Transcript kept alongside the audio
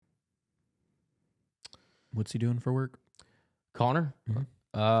What's he doing for work? Connor?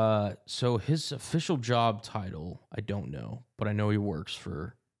 Mm-hmm. So his official job title, I don't know, but I know he works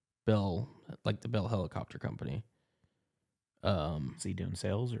for Bell, like the Bell Helicopter Company. Is he doing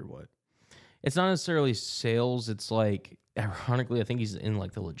sales or what? It's not necessarily sales. It's like, ironically, I think he's in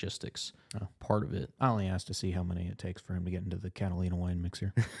like the logistics part of it. I only asked to see how many it takes for him to get into the Catalina wine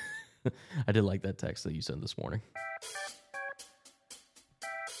mixer. I did like that text that you sent this morning.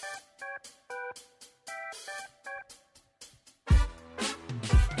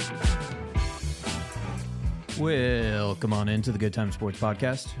 Welcome on into the Good Time Sports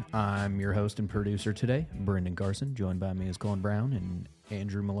Podcast. I'm your host and producer today, Brendan Carson. Joined by me is Cullen Brown, and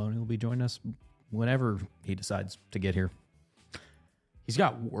Andrew Maloney will be joining us whenever he decides to get here. He's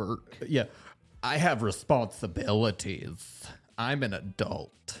got work. Yeah, I have responsibilities. I'm an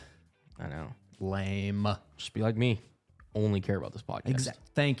adult. I know. Lame. Just be like me. Only care about this podcast. Exactly.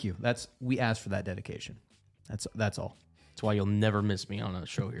 Thank you. We asked for that dedication. That's all. That's why you'll never miss me on a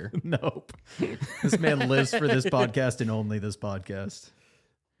show here. Nope. This man lives for this podcast and only this podcast.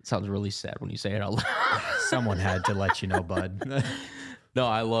 It sounds really sad when you say it out loud. Someone had to let you know, bud. No,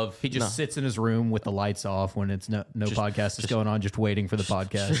 I love... He just sits in his room with the lights off when it's no podcast is going on, just waiting for the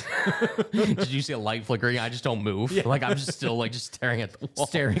podcast. Did you see a light flickering? I just don't move. Yeah. Like, I'm just still like just staring at the wall.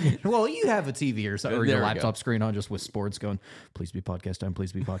 Well, you have a TV or something, or There your we laptop go. screen on just with sports going, please be podcast time,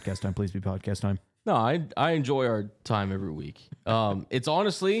 please be podcast time, please be podcast time. No, I enjoy our time every week. It's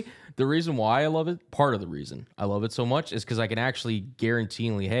honestly the reason why I love it. Part of the reason I love it so much is because I can actually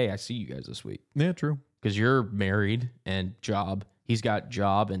guaranteeingly, hey, I see you guys this week. Yeah, true. Because you're married and job. He's got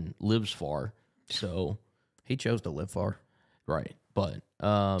job and lives far. So He chose to live far. right. But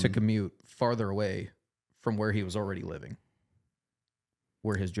To commute farther away from where he was already living,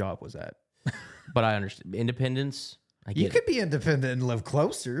 where his job was at. but I understand independence. I You get could be independent and live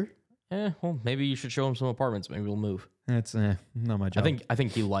closer. it. Well, maybe you should show him some apartments. Maybe we'll move. That's not my job. I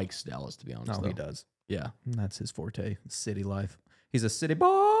think he likes Dallas, to be honest. No, though. he does. Yeah. That's his forte, city life. He's a city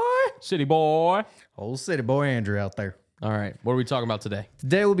boy. City boy. Old city boy Andrew out there. All right. What are we talking about today?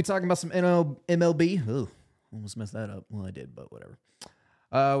 Today we'll be talking about some MLB. Ooh, almost messed that up. Well, I did, but whatever.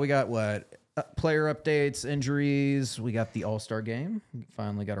 We got player updates, injuries. We got the All-Star game. We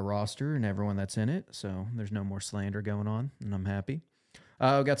finally got a roster and everyone that's in it, so there's no more slander going on, and I'm happy.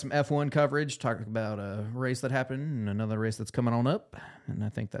 We got some F1 coverage, talking about a race that happened and another race that's coming on up, and I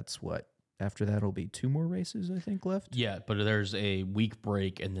think that's what. After that, it'll be 2 more races, I think, left. Yeah, but there's a week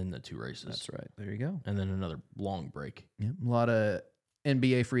break and then the 2 races. That's right. There you go. And then another long break. Yep. A lot of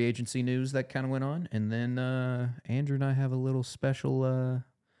NBA free agency news that kind of went on. And then Andrew and I have a little special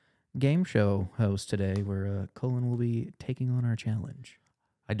game show host today where Cullen will be taking on our challenge.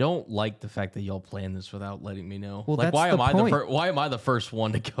 I don't like the fact that y'all planned this without letting me know. Well, like, that's why the am I point. why am I the first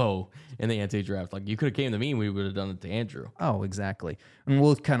one to go in the anti-draft? Like, you could have came to me and we would have done it to Andrew. Oh, exactly. And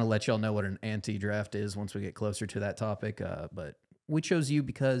we'll kind of let y'all know what an anti-draft is once we get closer to that topic. But we chose you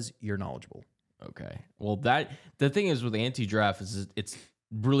because you're knowledgeable. Okay. Well, the thing is with anti-draft is it's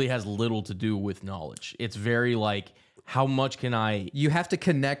really has little to do with knowledge. It's very like, how much can I... You have to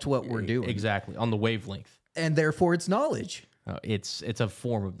connect what we're doing. Exactly. On the wavelength. And therefore, it's knowledge. It's a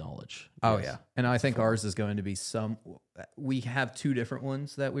form of knowledge. Oh, Yes. yeah. And I think ours is going to be we have 2 different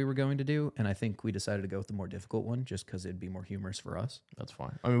ones that we were going to do. And I think we decided to go with the more difficult one just because it'd be more humorous for us. That's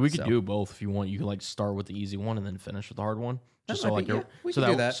fine. I mean, we could do both if you want. You could like start with the easy one and then finish with the hard one. Just That so might like be- you're, yeah, we so can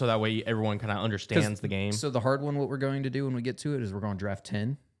do that that. so that way everyone kind of understands the game. So the hard one, what we're going to do when we get to it is we're going to draft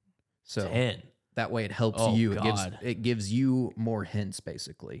 10. So 10. that way it helps Oh, you. God. It gives you more hints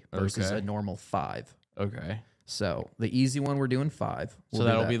basically versus Okay. a normal 5. Okay. So the easy one we're doing 5. So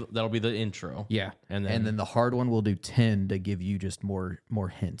that'll be the intro. yeah, And and then- then the hard one we'll do 10 to give you just more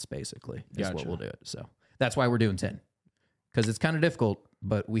hints basically. Is what Gotcha. we'll do it. So that's why we're doing 10 because it's kind of difficult,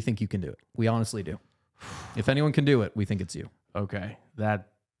 but we think you can do it. We honestly do. If anyone can do it, we think it's you. Okay.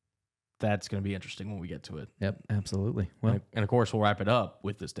 That's going to be interesting when we get to it. Yep, absolutely. Well, And of course, we'll wrap it up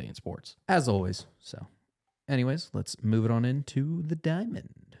with this day in sports. as always. So, anyways, let's move it on into the diamond.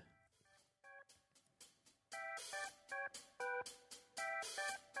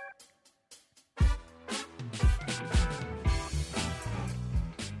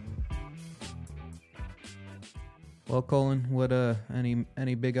 Well, Cullen, what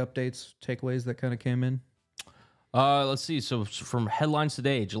any big updates, takeaways that kind of came in? Let's see. So from headlines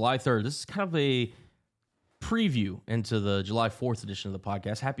today, July 3rd, this is kind of a preview into the July 4th edition of the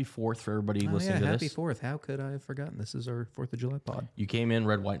podcast. Happy 4th for everybody listening to happy this. 4th. How could I have forgotten? This is our 4th of July pod. You came in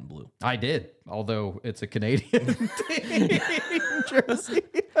red, white, and blue. I did, although it's a Canadian jersey.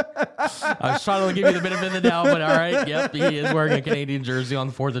 I was trying to give you the benefit of the doubt, but all right. Yep, he is wearing a Canadian jersey on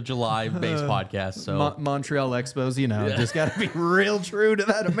the 4th of July base podcast. So Montreal Expos, just got to be real true to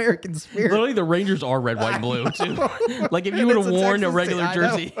that American spirit. literally, the Rangers are red, white, and blue, too. Like, if you would have worn a regular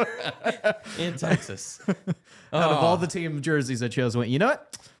jersey in Texas. Out of all the team jerseys I chose, went, you know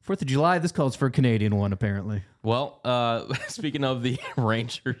what? 4th of July, this calls for a Canadian one, apparently. Well, speaking of the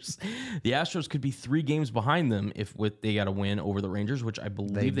Rangers, the Astros could be 3 games behind them if they got a win over the Rangers, which I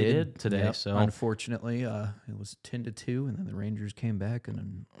believe they did today. Yep. So unfortunately, it was 10-2, and then the Rangers came back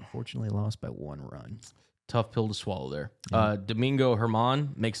and unfortunately lost by 1 run. tough pill to swallow there. Domingo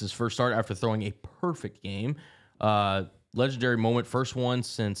Germán makes his first start after throwing a perfect game. Legendary moment, first one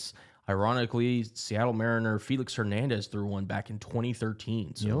since, ironically, Seattle Mariner Felix Hernandez threw one back in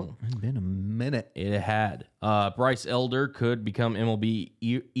 2013. So it's been a minute. it had. Bryce Elder could become MLB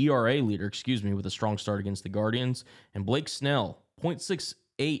ERA leader, with a strong start against the Guardians. And Blake Snell,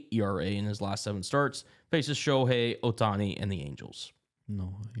 .68 ERA in his last 7 starts, faces Shohei Ohtani and the Angels.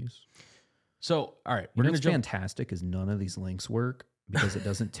 Nice. So, all right, We're going to fantastic is none of these links work because it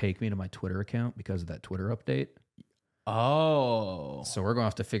doesn't take me to my Twitter account because of that Twitter update. Oh. So we're going to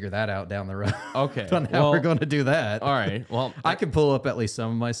have to figure that out down the road. Okay. On how we're going to do that. All right. Well, I can pull up at least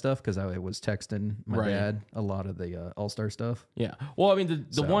some of my stuff because I was texting my Right. dad a lot of the All-Star stuff. yeah. Well, I mean,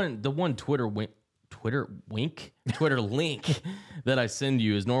 the one Twitter link that I send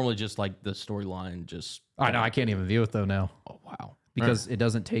you is normally just like the storyline. Just I know I can't even view it though now oh wow, because it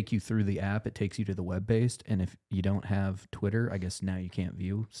doesn't take you through the app. It takes you to the web-based. And if you don't have Twitter, I guess now you can't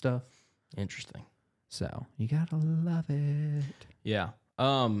view stuff. interesting. So you got to love it. Yeah.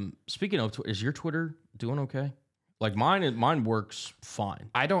 Speaking of, is your Twitter doing okay? Like mine works fine.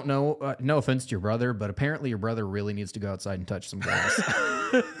 I don't know. No offense to your brother, but apparently your brother really needs to go outside and touch some grass.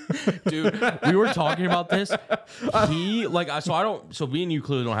 Dude, we were talking about this. So me and you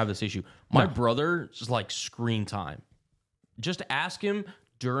clearly don't have this issue. My brother's like screen time. Just ask him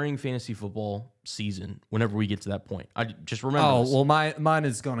during fantasy football season, whenever we get to that point. I just remember. Well, mine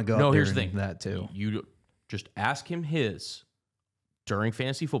is going to go. No, up here's the during thing. that too. You just ask him his during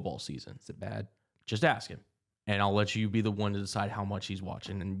fantasy football season. Is it bad? Just ask him, and I'll let you be the one to decide how much he's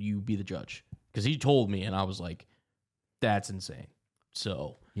watching, and you be the judge. Because he told me, and I was like, "That's insane."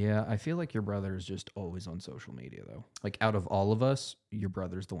 So Yeah, I feel like your brother is just always on social media though. Like out of all of us, your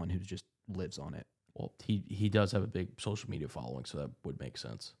brother's the one who just lives on it. well, he does have a big social media following, so that would make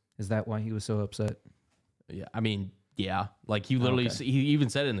sense. Is that why he was so upset? Yeah, I mean, yeah, like he literally, Okay. he even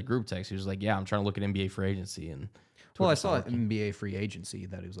said it in the group text. He was like, "Yeah, I'm trying to look at NBA free agency." And Well, I Twitter's saw not working. NBA free agency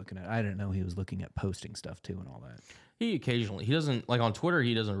that he was looking at. I didn't know he was looking at posting stuff too and all that. He occasionally, he doesn't like on Twitter.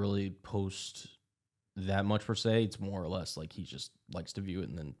 He doesn't really post that much per se. It's more or less like he just likes to view it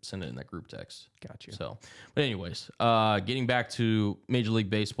and then send it in that group text. Gotcha. So, but anyways, getting back to Major League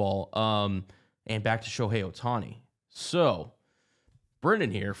Baseball, and back to Shohei Ohtani. So,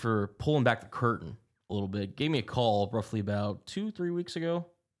 Brendan here, for pulling back the curtain a little bit, gave me a call roughly about 2-3 weeks ago,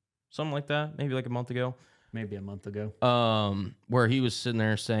 something like that, maybe like a month ago. Maybe a month ago. Where he was sitting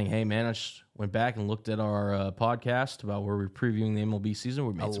there saying, "Hey man, I just went back and looked at our podcast about where we're previewing the MLB season.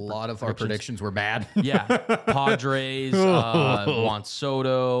 We made A some lot of our predictions were bad. yeah, Padres, Juan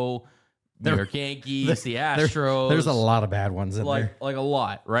Soto, New York Yankees, the Astros. There's a lot of bad ones in there. like a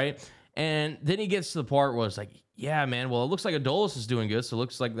lot, right? And then he gets to the part where it's like, yeah, man, well, it looks like Adolis is doing good, so it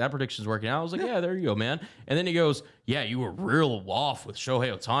looks like that prediction's working out. I was like, yeah, there you go, man. And then he goes, yeah, you were real off with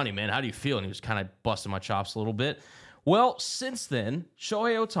Shohei Ohtani, man. How do you feel? And he was kind of busting my chops a little bit. Well, since then,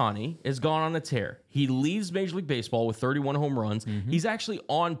 Shohei Ohtani has gone on a tear. He leads Major League Baseball with 31 home runs. He's actually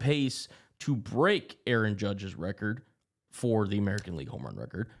on pace to break Aaron Judge's record for the American League home run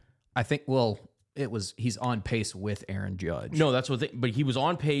record. I think, he's on pace with Aaron Judge. No, that's what but he was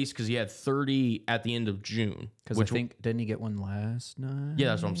on pace because he had 30 at the end of June. Because I think, didn't he get one last night? Yeah,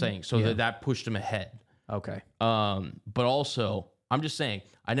 that's what I'm saying. So that pushed him ahead. Okay. But also, I'm just saying,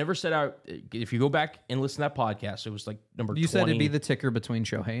 I never set out, if you go back and listen to that podcast, it was like number 20. You said it'd be the ticker between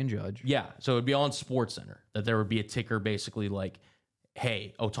Shohei and Judge. Yeah, so it'd be on SportsCenter, that there would be a ticker basically like,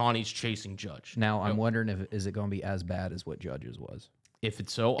 hey, Ohtani's chasing Judge. Now, I'm wondering is it going to be as bad as what Judge's was? If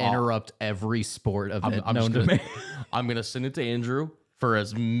it's so, Interrupt every sport event I'm known just to gonna, me. I'm going to send it to Andrew for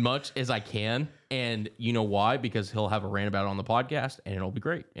as much as I can. And you know why? Because he'll have a rant about it on the podcast, and it'll be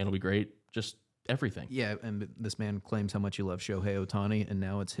great. And it'll be great, just everything. Yeah, and this man claims how much he loves Shohei Ohtani, and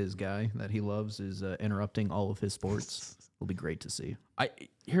now it's his guy that he loves is interrupting all of his sports. It'll be great to see.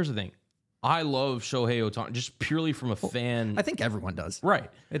 Here's the thing. I love Shohei Ohtani just purely from a fan. I think everyone does. Right.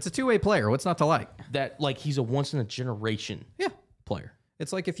 It's a two-way player. What's not to like? That like he's a once in a generation player.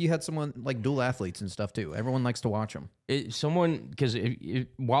 It's like if you had someone like dual athletes and stuff too. Everyone likes to watch them. Because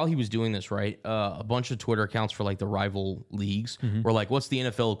while he was doing this, right, a bunch of Twitter accounts for like the rival leagues were like, "What's the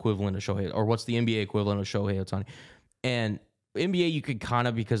NFL equivalent of Shohei, or what's the NBA equivalent of Shohei Ohtani?" And NBA, you could kind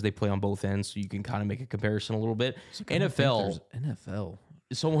of, because they play on both ends, so you can kind of make a comparison a little bit. NFL.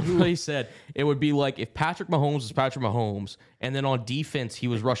 Someone really said it would be like if Patrick Mahomes was Patrick Mahomes, and then on defense he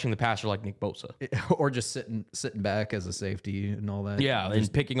was rushing the passer like Nick Bosa, or just sitting back as a safety and all that. Yeah,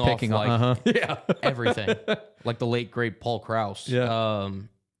 and picking off like everything, like the late great Paul Krause.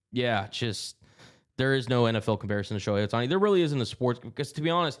 Just there is no NFL comparison to Shohei Ohtani. There really isn't a sports, because to be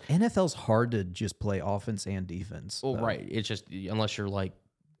honest, NFL's hard to just play offense and defense. Well, right, it's just unless you're like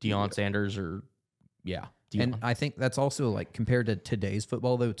Deion Sanders or Deion. And I think that's also like compared to today's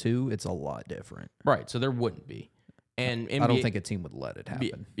football though too, it's a lot different. Right, so there wouldn't be. And NBA, I don't think a team would let it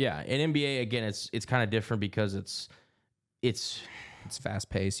happen. And NBA again, it's kind of different because it's fast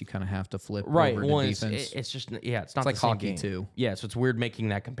paced. You kind of have to flip right. over Well, to it's defense. it's just it's not like the same hockey game. too. Yeah, so it's weird making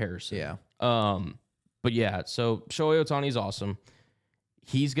that comparison. Yeah. But yeah, so Shohei Ohtani is awesome.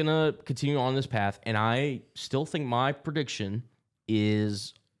 He's gonna continue on this path, and I still think my prediction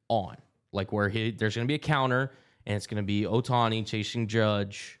is on. Like where there's going to be a counter, and it's going to be Ohtani chasing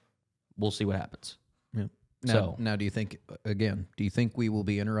Judge. We'll see what happens. Yeah. Now, do you think we will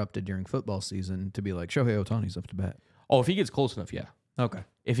be interrupted during football season to be like, Shohei Ohtani's up to bat? Oh, if he gets close enough, yeah. Okay.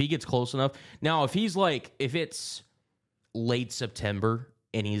 If he gets close enough. Now, if it's late September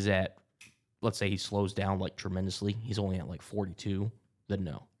and he's at, let's say he slows down like tremendously, he's only at like 42, then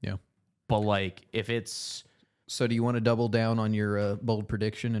no. Yeah. But like if it's... So do you want to double down on your bold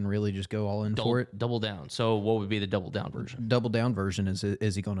prediction and really just go all in for it? Double down. So what would be the double down version? Double down version is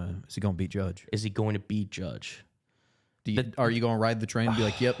he gonna beat Judge? Is he going to beat Judge? Are you going to ride the train and be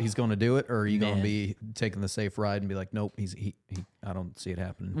like, yep, he's going to do it, or are you going to be taking the safe ride and be like, nope, I don't see it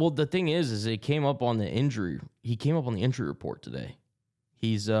happening? Well, the thing is it came up on the injury. He came up on the injury report today.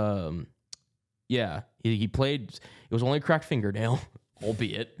 He's he played. It was only a cracked fingernail.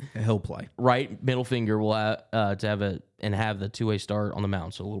 Albeit he'll play. Right middle finger will have the two-way start on the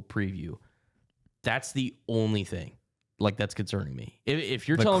mound. So a little preview. That's the only thing that's concerning me. If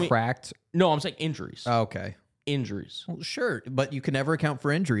you're telling cracked, no, I'm saying injuries. Oh, okay, injuries. Well, sure, but you can never account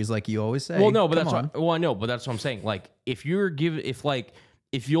for injuries, like you always say. Well, no, but I know, but that's what I'm saying. Like if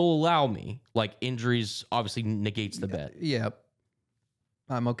you'll allow me, like injuries obviously negates the bet. Yeah,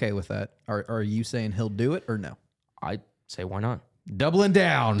 I'm okay with that. Are you saying he'll do it or no? I say why not? Doubling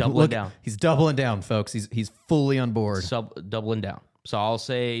down. He's doubling down, folks. He's fully on board. Doubling down. So I'll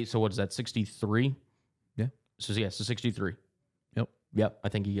say, so what is that, 63? Yeah. So 63. Yep. I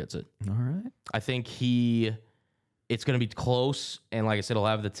think he gets it. All right. I think it's going to be close, and like I said, he'll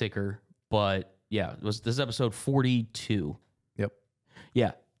have the ticker. But yeah, this is episode 42. Yep.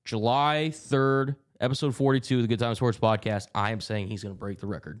 Yeah. July 3rd, episode 42 of the Good Time Sports Podcast. I am saying he's going to break the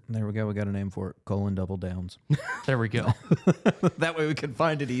record. There we go. We got a name for it. Cullen Double Downs. There we go. That way we can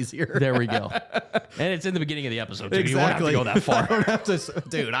find it easier. There we go. And it's in the beginning of the episode, too. Exactly. You won't have to go that far. I don't have to,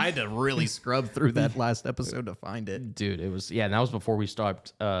 dude, I had to really scrub through that last episode to find it. Dude, it was, and that was before we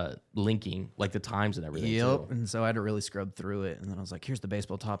stopped linking, like the times and everything. Yep. Too. And so I had to really scrub through it. And then I was like, here's the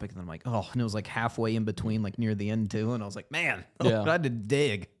baseball topic. And then I'm like, oh, and it was like halfway in between, like near the end, too. And I was like, man, I had to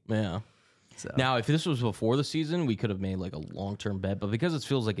dig. Yeah. So. Now, if this was before the season, we could have made like a long-term bet, but because it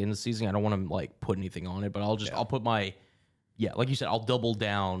feels like in the season, I don't want to like put anything on it, but I'll put my, like you said, I'll double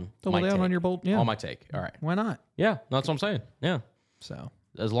down on your bold, on my take. All right. Why not? Yeah, that's what I'm saying. Yeah. So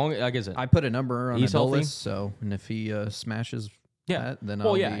as long as, like I said, I put a number on he's a healthy. so, and if he smashes that, then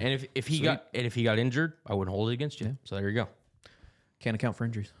and if he got injured, I wouldn't hold it against you. Yeah. So there you go. Can't account for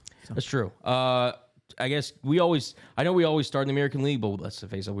injuries. So. That's true. I guess I know we always start in the American League, but let's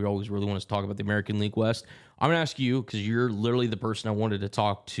face it, we always really want to talk about the American League West. I'm going to ask you, because you're literally the person I wanted to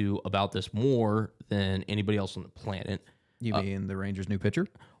talk to about this more than anybody else on the planet. You mean the Rangers' new pitcher?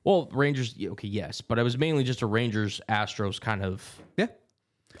 Well, Rangers, okay, yes, but it was mainly just a Rangers-Astros kind of... Yeah.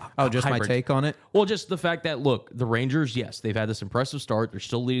 Oh, just hybrid. My take on it? Well, just the fact that, look, the Rangers, yes, they've had this impressive start. They're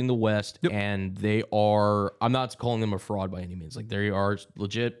still leading the West, and they are... I'm not calling them a fraud by any means. Like, they are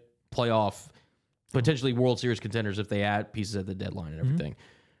legit playoff... potentially World Series contenders if they add pieces at the deadline and everything.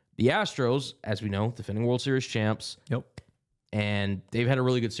 The Astros, as we know, defending World Series champs. Yep. And they've had a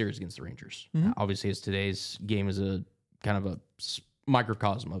really good series against the Rangers. Obviously, as today's game is a kind of a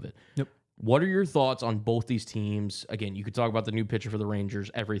microcosm of it. Yep. What are your thoughts on both these teams? Again, you could talk about the new pitcher for the Rangers,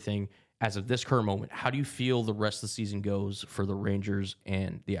 everything. As of this current moment, how do you feel the rest of the season goes for the Rangers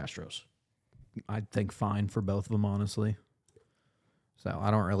and the Astros? I think, fine for both of them, honestly. So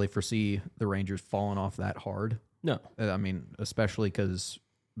I don't really foresee the Rangers falling off that hard. No. I mean, especially because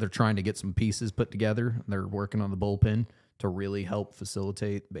they're trying to get some pieces put together. They're working on the bullpen to really help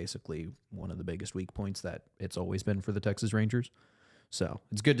facilitate basically one of the biggest weak points that it's always been for the Texas Rangers. So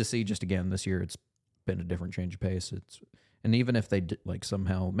it's good to see. Just again this year, it's been a different change of pace. And even if they like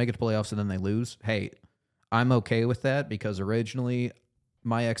somehow make it to playoffs and then they lose, hey, I'm okay with that because originally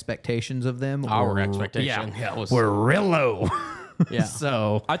my expectations of them Our were, expectation were real low. Yeah.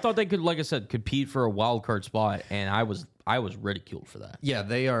 So I thought they could, like I said, compete for a wild card spot, and I was ridiculed for that. yeah,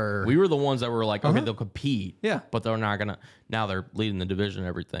 they are. We were the ones that were like, okay, they'll compete. Yeah. But they're not gonna. Now they're leading the division and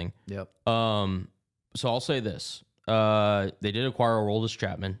everything. Yep. So I'll say this. They did acquire Aroldis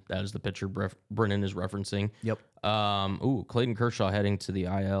Chapman. That is the pitcher Brennan is referencing. Yep. Clayton Kershaw heading to the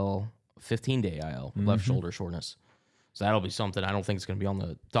IL, 15-day IL, left shoulder shortness. So that'll be something. I don't think it's going to be on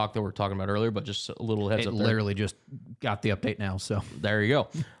the doc that we are talking about earlier, but just a little heads It up there. literally just got the update now. So There you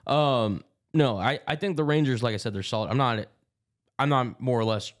go. No, I think the Rangers, like I said, they're solid. I'm not more or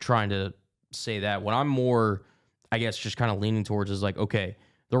less trying to say that. What I'm more, I guess, just kind of leaning towards is like, okay,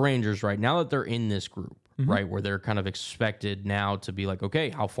 the Rangers, right, now that they're in this group, right, where they're kind of expected now to be like, okay,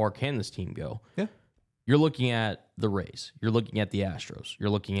 how far can this team go? Yeah. You're looking at the Rays. You're looking at the Astros. You're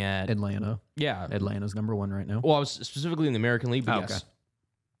looking at Atlanta. Yeah. Atlanta's number one right now. Well, I was specifically in the American League, but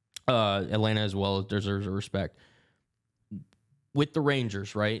Oh, yes. Atlanta as well deserves a respect. With the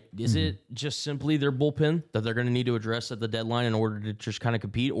Rangers, right? Is it just simply their bullpen that they're going to need to address at the deadline in order to just kind of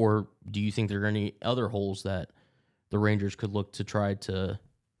compete? Or do you think there are any other holes that the Rangers could look to try to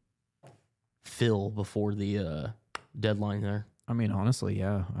fill before the deadline there? I mean, honestly,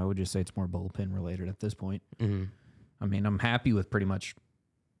 yeah, I would just say it's more bullpen related at this point. I mean, I'm happy with pretty much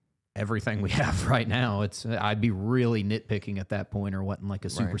everything we have right now. I'd be really nitpicking at that point or wanting like a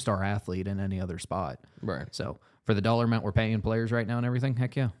superstar athlete in any other spot. Right. So for the dollar amount we're paying players right now and everything,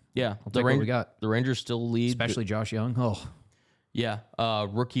 heck yeah. Yeah. I'll take what we got. The Rangers still lead. Especially Josh Young. Oh, yeah.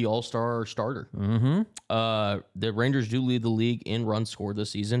 Rookie all-star starter. mm-hmm. The Rangers do lead the league in runs scored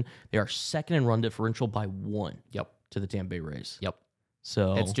this season. They are second in run differential by 1. Yep. To the Tampa Bay Rays. Yep.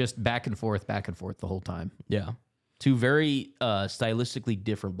 So It's just back and forth the whole time. yeah. Two very stylistically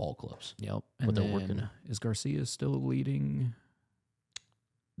different ball clubs. Yep. What they're working. Is Garcia still leading?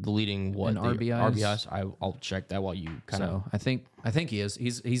 The leading what? In The RBIs? I'll check that while you kind of. So I think he is.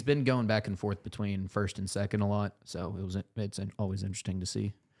 He's been going back and forth between first and second a lot. So it's always interesting to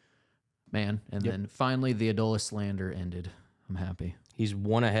see. Man, and then finally the Adolis slander ended. I'm happy. He's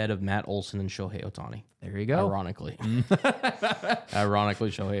 1 ahead of Matt Olson and Shohei Ohtani. There you go. Ironically. Ironically,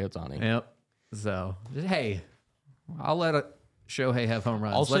 Shohei Ohtani. Yep. So hey, I'll let Shohei have home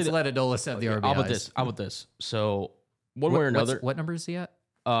runs. Let's let Adolis have the RBIs. How about this? So one way or another. What number is he at?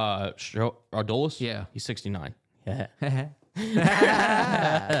 Adolis? Yeah. He's 69. Didn't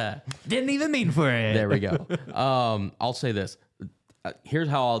even mean for it. There we go. I'll say this. Here's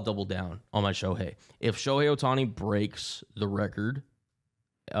how I'll double down on my Shohei. If Shohei Ohtani breaks the record,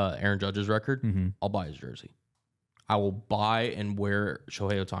 Aaron Judge's record, I'll buy his jersey. I will buy and wear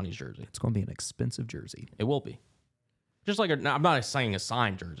Shohei Ohtani's jersey. It's going to be an expensive jersey. It will be. Just like I'm not saying a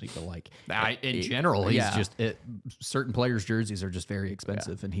signed jersey, but like in general, he's just certain players' jerseys are just very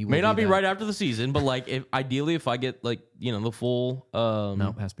expensive, and he may not be right after the season, but like if I get like the full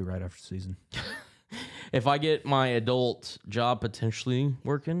no, it has to be right after the season. If I get my adult job potentially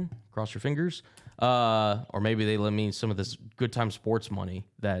working, cross your fingers, or maybe they let me some of this good time sports money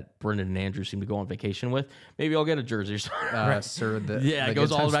that Brendan and Andrew seem to go on vacation with, maybe I'll get a jersey or something. Sir, it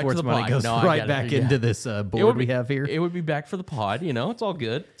goes all back to the pod. Goes right back into this board we have here. It would be back for the pod. It's all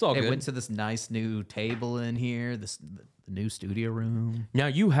good. It's all good. It went to this nice new table in here, the new studio room. Now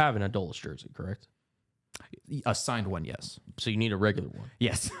you have an Adolis jersey, correct? A signed one, yes. So you need a regular one.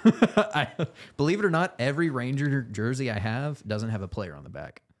 Yes. Believe it or not, every Ranger jersey I have doesn't have a player on the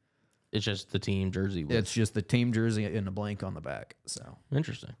back. It's just the team jersey. It's just the team jersey in a blank on the back. So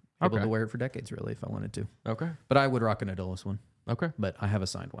interesting. Able to wear it for decades, really, if I wanted to. Okay. But I would rock an Adolis one. Okay. But I have a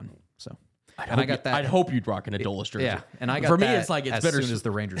signed one. So I'd hope you'd rock an Adolis jersey. Yeah. And I got for me, that it's like as soon as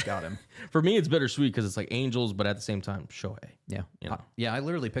the Rangers got him. For me, it's bittersweet because it's like Angels, but at the same time, Shohei. Yeah. I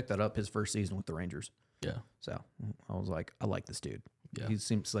literally picked that up his first season with the Rangers. Yeah. So I was like, I like this dude. Yeah. He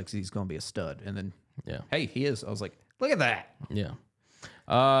seems like he's going to be a stud. And then, yeah, hey, he is. I was like, look at that. Yeah.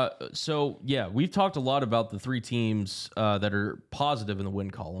 So yeah, we've talked a lot about the 3 teams that are positive in the win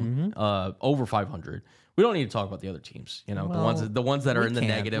column, over 500. We don't need to talk about the other teams. The ones that are in the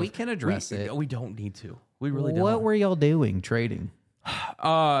negative. We can address it. We don't need to. We really don't. What were y'all doing trading?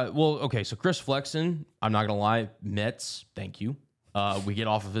 Well, okay. So Chris Flexen, I'm not gonna lie, Mets. Thank you. we get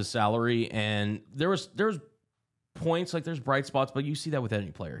off of his salary, and there's points, like there's bright spots, but you see that with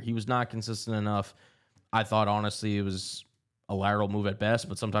any player. He was not consistent enough. I thought, honestly, it was a lateral move at best,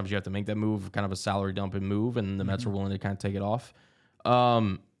 but sometimes you have to make that move, kind of a salary dumping move, and the Mets are willing to kind of take it off.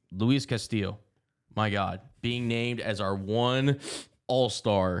 Luis Castillo, my God, being named as our one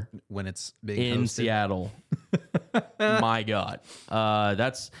all-star when it's being in hosted. Seattle. My God.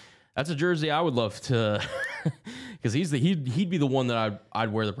 That's a jersey I would love to, because he'd be the one that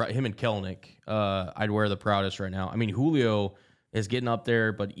I'd wear him and Kelnick. I'd wear the proudest right now. I mean, Julio is getting up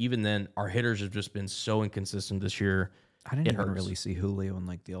there, but even then, our hitters have just been so inconsistent this year. I didn't even really see Julio in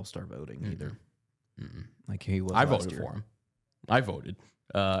like the All-Star voting either. Like he was. I voted for him. I voted,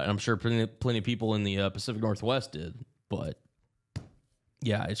 and I'm sure plenty of people in the Pacific Northwest did. But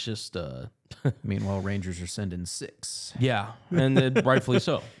yeah, it's just. Meanwhile, Rangers are sending 6. Yeah, and then rightfully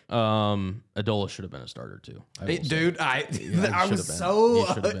so. Adola should have been a starter too. Dude, I was so.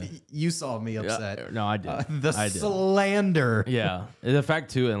 You saw me upset. Yeah, no, I did. I did. Slander. Yeah, the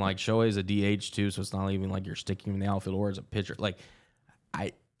fact too, and like Shohei's a DH too, so it's not even like you're sticking him in the outfield or as a pitcher. Like,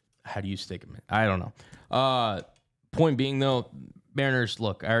 how do you stick him in? I don't know. Point being though, Mariners.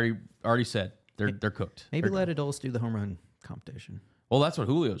 Look, I already said they're cooked. Maybe let Adolis do the home run competition. Well, that's what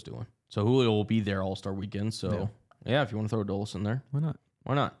Julio's doing. So Julio will be there All-Star weekend. So yeah, if you want to throw Adolis in there, why not?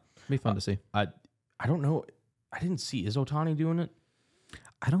 Why not? Be fun to see. I don't know. I didn't see. Is Ohtani doing it?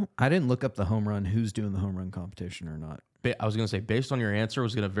 I didn't look up the home run. Who's doing the home run competition or not? I was gonna say, based on your answer,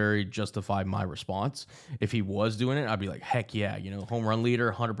 was gonna very justify my response. If he was doing it, I'd be like, heck yeah, home run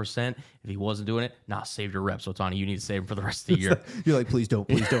leader, 100%. If he wasn't doing it, save your reps, Ohtani. You need to save him for the rest of the year. You're like, please don't.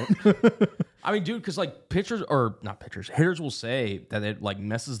 I mean, dude, because like hitters will say that it like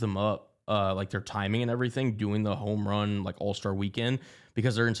messes them up, like their timing and everything, doing the home run like All-Star weekend,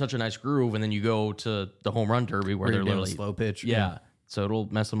 because they're in such a nice groove, and then you go to the home run derby where they're literally slow pitch. Yeah, so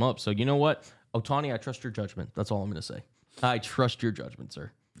it'll mess them up. So you know what, Ohtani, I trust your judgment. That's all I'm gonna say. I trust your judgment,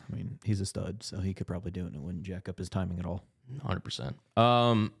 sir. I mean, he's a stud, so he could probably do it, and it wouldn't jack up his timing at all. 100%.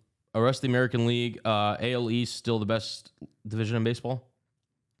 The rest of the American League, AL East still the best division in baseball.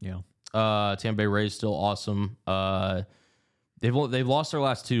 Yeah. Tampa Bay Rays still awesome. They've lost their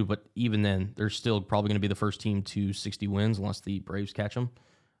last 2, but even then, they're still probably going to be the first team to 60 wins unless the Braves catch them.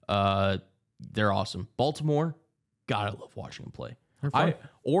 They're awesome. Baltimore, God, I love watching them play.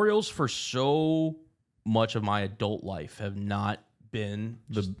 Orioles for so much of my adult life have not been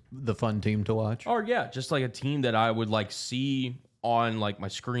the fun team to watch. Or yeah, just like a team that I would like see on like my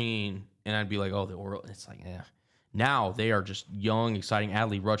screen, and I'd be like, oh, the Orioles. It's like, yeah. Now they are just young, exciting.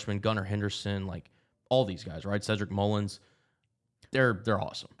 Adley Rutschman, Gunnar Henderson, like all these guys, right? Cedric Mullins. They're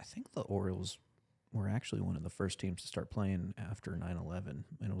awesome. I think the Orioles were actually one of the first teams to start playing after 9/11, and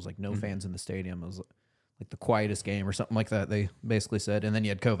it was like no fans in the stadium. It was like the quietest game or something like that, they basically said. And then you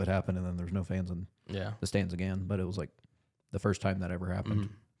had COVID happen, and then there's no fans in the stands again. But it was like the first time that ever happened.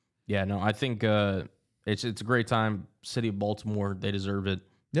 Yeah, no, I think it's a great time. City of Baltimore, they deserve it.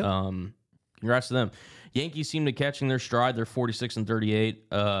 Yep. Congrats to them. Yankees seem to catching their stride. They're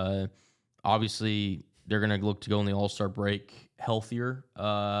 46-38. Obviously, they're going to look to go in the All-Star break healthier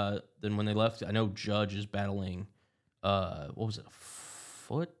than when they left. I know Judge is battling, what was it, a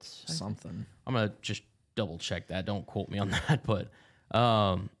foot? Something. I'm going to just double check that. Don't quote me on that. But,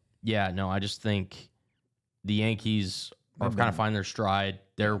 yeah, no, I just think the Yankees are kind of finding their stride.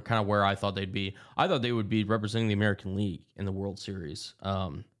 They're kind of where I thought they'd be. I thought they would be representing the American League in the World Series.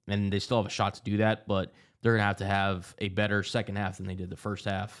 And they still have a shot to do that, but they're going to have a better second half than they did the first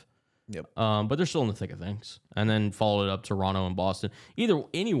half. Yep. But they're still in the thick of things. And then followed it up Toronto and Boston.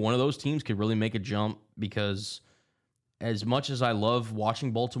 Any one of those teams could really make a jump, because as much as I love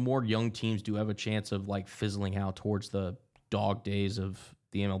watching Baltimore, young teams do have a chance of like fizzling out towards the dog days of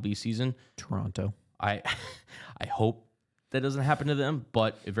the MLB season. Toronto. I hope that doesn't happen to them,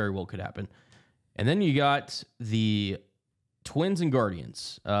 but it very well could happen. And then you got the Twins and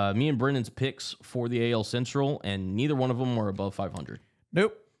Guardians. Me and Brendan's picks for the AL Central, and neither one of them were above 500.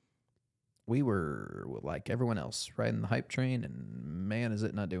 Nope. We were like everyone else, riding the hype train, and man, is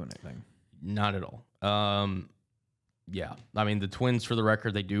it not doing anything. Not at all. Yeah. I mean, the Twins, for the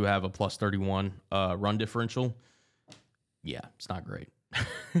record, they do have a plus 31 run differential. Yeah, it's not great.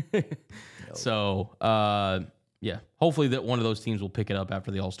 So, yeah, hopefully that one of those teams will pick it up after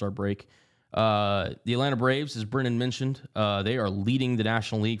the All-Star break. The Atlanta Braves, as Brennan mentioned, they are leading the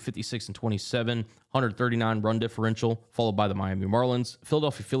National League 56-27, 139 run differential, followed by the Miami Marlins.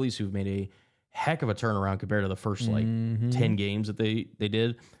 Philadelphia Phillies, who've made a heck of a turnaround compared to the first 10 games that they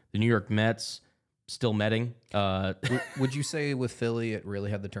did. The New York Mets, still metting. Would you say with Philly it really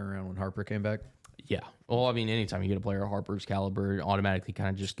had the turnaround when Harper came back? Yeah. Well, I mean, anytime you get a player of Harper's caliber, it automatically kind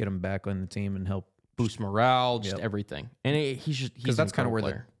of just Get him back on the team and help. boost morale, just everything. And he's Because that's kind of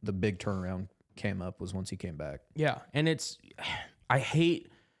where the big turnaround came up was once he came back. Yeah. And I hate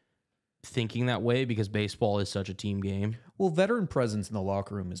thinking that way because baseball is such a team game. Well, veteran presence in the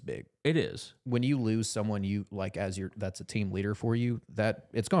locker room is big. It is. When you lose someone you like that's a team leader for you, that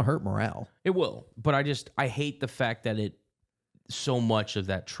it's going to hurt morale. It will. But I hate the fact that so much of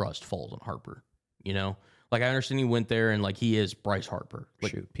that trust falls on Harper, you know? Like I understand he went there and like he is Bryce Harper.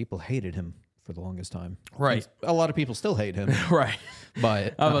 Like, Shoot, people hated him for the longest time. Right. And a lot of people still hate him. Right.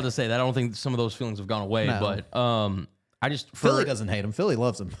 But I was about to say that I don't think some of those feelings have gone away, No. but Philly doesn't hate him. Philly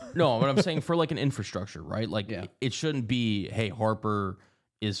loves him. No, but I'm saying for like an infrastructure, right? Like it shouldn't be, hey, Harper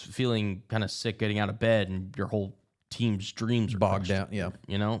is feeling kind of sick getting out of bed and your whole team's dreams are Bogged crushed, down. Yeah.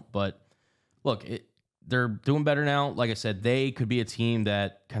 you know? But look, they're doing better now. Like I said, they could be a team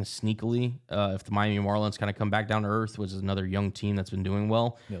that kind of sneakily, if the Miami Marlins kind of come back down to earth, which is another young team that's been doing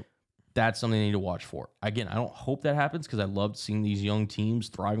well, that's something they need to watch for. Again, I don't hope that happens because I loved seeing these young teams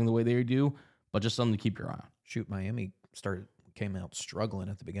thriving the way they do, but just something to keep your eye on. Shoot, Miami came out struggling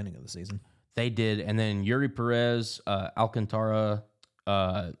at the beginning of the season. They did, and then Yuri Perez, Alcantara,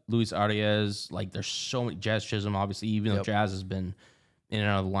 Luis Arias, like there's so many. Jazz Chisholm, obviously, even though Jazz has been in and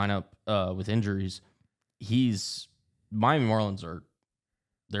out of the lineup with injuries, Miami Marlins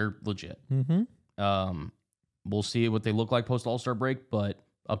they're legit. Mm-hmm. We'll see what they look like post All-Star break, but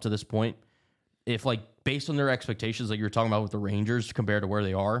up to this point, if like based on their expectations, like you were talking about with the Rangers compared to where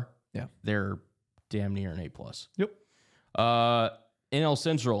they are, they're damn near an A+. Yep. NL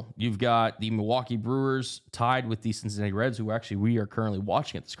Central, you've got the Milwaukee Brewers tied with the Cincinnati Reds, who actually we are currently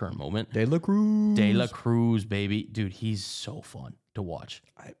watching at this current moment. De La Cruz, baby. Dude, he's so fun to watch.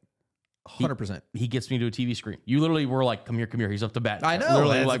 100%. He gets me to a TV screen. You literally were like, come here. He's up to bat. I know.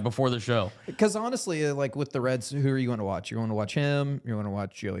 Literally like before the show. Because honestly, like with the Reds, who are you going to watch? You're going to watch him. You're going to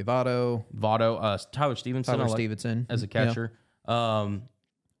watch Joey Votto. Tyler Stevenson. Stevenson. As a catcher. Yeah.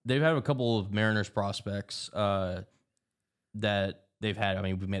 They've had a couple of Mariners prospects that they've had. I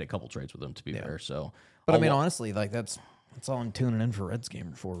mean, we've made a couple trades with them, to be fair. So, but I mean, honestly, like that's all I'm tuning in for Reds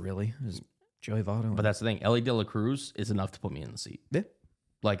game for, really, is Joey Votto. But that's the thing. Ellie De La Cruz is enough to put me in the seat. Yeah.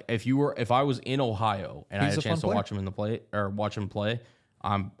 Like if I was in Ohio and I had a chance to watch him watch him play,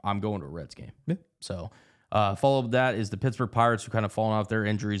 I'm going to a Reds game. Yeah. So follow up with that is the Pittsburgh Pirates, who kind of fallen off. Their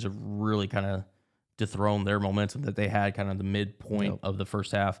injuries have really kind of dethroned their momentum that they had kind of the midpoint of the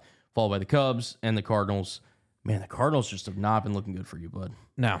first half, followed by the Cubs and the Cardinals. Man, the Cardinals just have not been looking good for you, bud.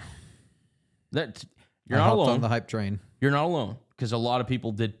 No. You're not alone on the hype train. You're not alone because a lot of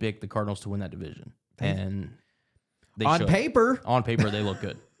people did pick the Cardinals to win that division. And on paper, they look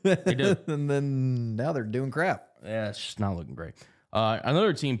good. They did. And then now they're doing crap. Yeah, it's just not looking great.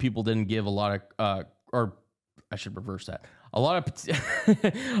 Another team people didn't give a lot of, or I should reverse that. A lot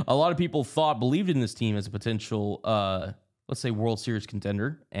of people believed in this team as a potential, let's say, World Series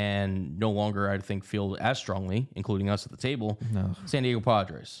contender, and no longer, I think, feel as strongly, including us at the table. No, San Diego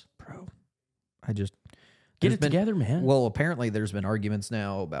Padres, bro. I just get it together, man. Well, apparently, there's been arguments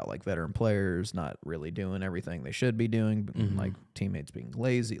now about like veteran players not really doing everything they should be doing, like teammates being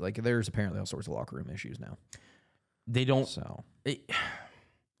lazy. Like there's apparently all sorts of locker room issues now. They don't. So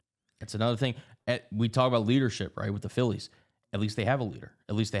that's another thing. We talk about leadership, right? With the Phillies. At least they have a leader.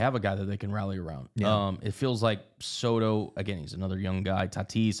 At least they have a guy that they can rally around. Yeah. It feels like Soto, again, he's another young guy.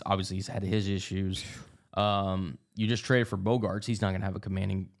 Tatis, obviously, he's had his issues. You just traded for Bogarts. He's not going to have a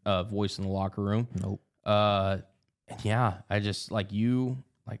commanding voice in the locker room. Nope. And yeah, I just,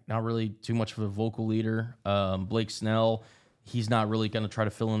 not really too much of a vocal leader. Blake Snell, he's not really going to try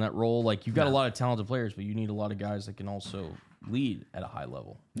to fill in that role. Like, you've got a lot of talented players, but you need a lot of guys that can also lead at a high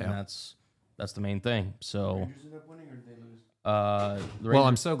level. Yeah. And that's the main thing. So... Rangers end up winning or did they lose? Well,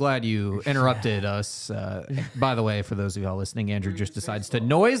 I'm so glad you interrupted us. By the way, for those of y'all listening, Andrew just decides to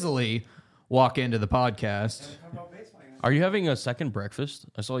noisily walk into the podcast. Are you having a second breakfast?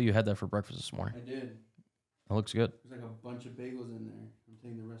 I saw you had that for breakfast this morning. I did. It looks good. There's like a bunch of bagels in there. I'm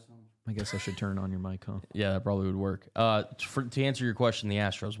taking the rest home. I guess I should turn on your mic, huh? Yeah, that probably would work. To answer your question, the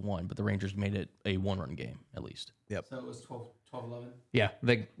Astros won, but the Rangers made it a one-run game, at least. Yep. So it was 12-11? Yeah,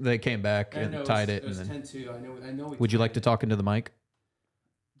 they came back and tied it. It was and then 10-2. I know. Would you like to talk into the mic?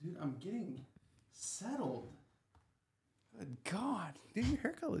 Dude, I'm getting settled. Good God. Dude, your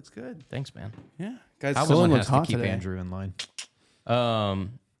haircut looks good. Thanks, man. Yeah. Guys, Cullen has to keep Andrew in line.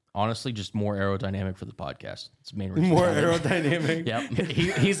 Honestly, just more aerodynamic for the podcast. It's the main reason. More aerodynamic.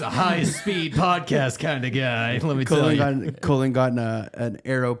 Yep. He's a high-speed podcast kind of guy. Let me tell you. Cullen got an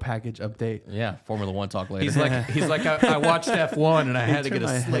aero package update. Yeah, Formula One talk later. He's like I watched F1 and I had to get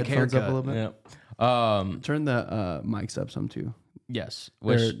a slick haircut. Up a little bit. Yeah. Turn the mics up some too. Yes.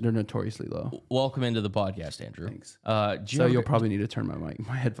 They're notoriously low. Welcome into the podcast, Andrew. Thanks. So You'll probably need to turn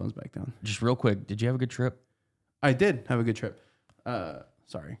my headphones back down. just real quick, did you have a good trip? I did have a good trip.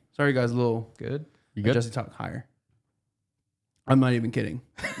 Sorry guys, a little Good. You good? Jesse, talk higher. I'm not even kidding.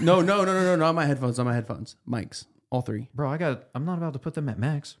 No, not my headphones, mics, all three. Bro, I'm not about to put them at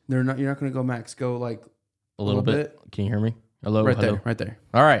max. You're not going to go max. Go like A little bit. Can you hear me? Hello. right Hello. there.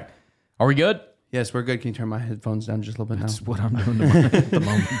 All right. Are we good? Yes, we're good. Can you turn my headphones down just a little bit That's now? what I'm doing at the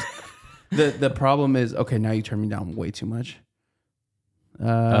moment. The problem is, okay, now you turn me down way too much.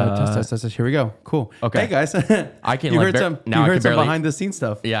 Test. Here we go. Cool. Okay. Hey guys, I can. you like, heard some. now You I heard can some barely, behind the scenes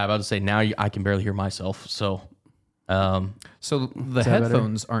stuff. Yeah, I'm about to say now I can barely hear myself. So, So the Is that better?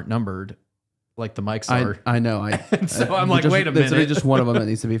 headphones aren't numbered like the mics are. I know. So I'm like, wait a It's minute. just one of them that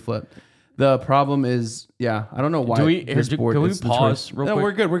needs to be flipped. The problem is, I don't know why. Do we- this can board we is the pause choice. real No, quick?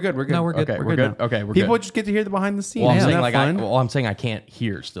 we're good. We're good. No, we're good. okay, we're now. good. Okay, we're People good. just get to hear the behind the scenes. Well, I'm Isn't saying that like fun? I'm saying I can't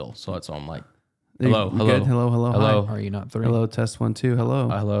hear still. So that's why I'm like, You hello, good? Hello. Hello. Hi. Are you not 3? Hello. Test 1 2. Hello.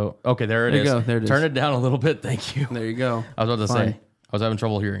 hello. Okay, there it There is. you go, there it is. Turn it down a little bit. Thank you. There you go. I was about to Fine. say I was having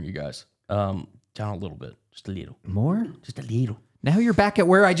trouble hearing you guys. Down a little bit, just a little, More? just a little. Now you're back at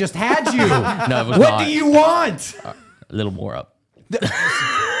where I just had you. No, it was What not. do you want? A little more up.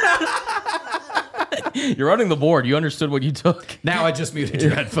 You're running the board. You understood what you took. Now I just muted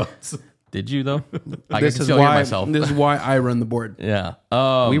your headphones. Did you though? I This can is still hear why. myself. This is why I run the board. Yeah.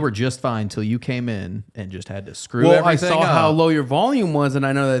 We were just fine till you came in and just had to screw Well, I everything saw up. how low your volume was, and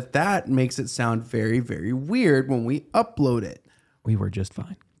I know that makes it sound very, very weird when we upload it. We were just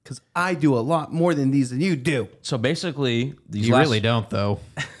fine. Because I do a lot more than these than you do. So basically, these You last, really don't, though.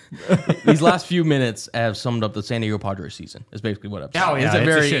 these last few minutes have summed up the San Diego Padres season. Is basically what I'm saying. it's a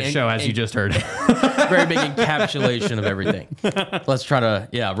very shit show, as you just heard. Very big encapsulation of everything. Let's try to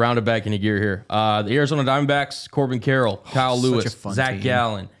round it back into gear here. The Arizona Diamondbacks, Corbin Carroll, Kyle such a Lewis, fun Zach team.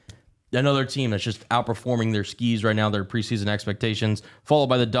 Gallen. Another team that's just outperforming their skis right now, their preseason expectations, followed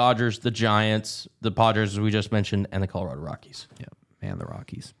by the Dodgers, the Giants, the Padres, as we just mentioned, and the Colorado Rockies. Yeah, man, the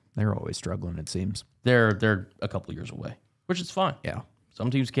Rockies. They're always struggling, it seems. They're a couple years away, which is fine. Yeah. Some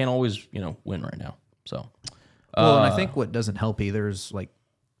teams can't always, win right now. So, Well, and I think what doesn't help either is like,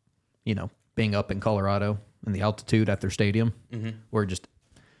 being up in Colorado and the altitude at their stadium, where just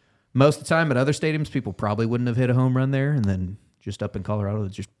most of the time at other stadiums, people probably wouldn't have hit a home run there, and then just up in Colorado,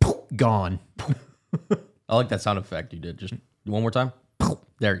 it's just gone. I like that sound effect you did. Just one more time.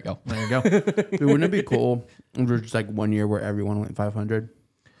 There you go. There you go. Dude, wouldn't it be cool if there was just like 1 year where everyone went 500?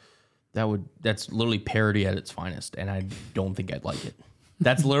 That's literally parody at its finest, and I don't think I'd like it.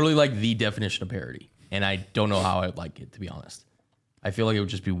 That's literally like the definition of parody, and I don't know how I'd like it, to be honest. I feel like it would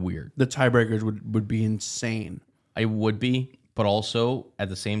just be weird. The tiebreakers would be insane. I would be, but also at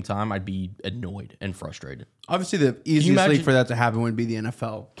the same time, I'd be annoyed and frustrated. Obviously, the easiest imagine- league for that to happen would be the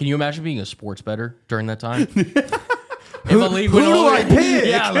NFL. Can you imagine being a sports bettor during that time? If a league who went do over- I pick?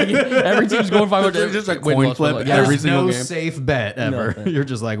 Yeah, like every team's going 500. It's just a win, coin loss, flip win, loss. every There's single no game. safe bet ever. You're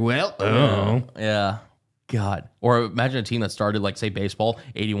just like, well, Yeah. God. Or imagine a team that started, like, say, baseball,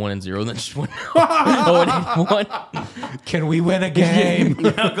 81-0, and then just went 0-81. can we win a game?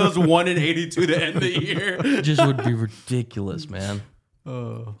 Now goes 1-82 to end the year. Just would be ridiculous, man.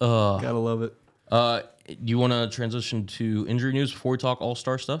 Gotta love it. Do you want to transition to injury news before we talk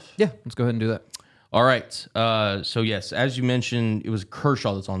all-star stuff? Yeah, let's go ahead and do that. All right. So, yes, as you mentioned, it was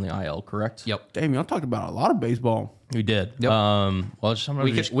Kershaw that's on the IL, correct? Yep. Damn, y'all talked about a lot of baseball. We did. Yep. Well,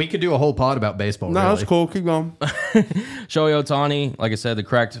 We could do a whole pod about baseball. No, really. that's cool. Keep going. Shohei Ohtani, like I said, the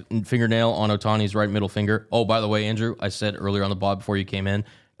cracked fingernail on Ohtani's right middle finger. Oh, by the way, Andrew, I said earlier on the pod before you came in,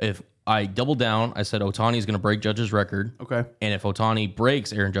 if I double down, I said Ohtani's going to break Judge's record. Okay. And if Ohtani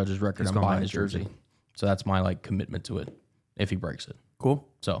breaks Aaron Judge's record, I'm gonna buying buy his his jersey. So that's my commitment to it if he breaks it. Cool.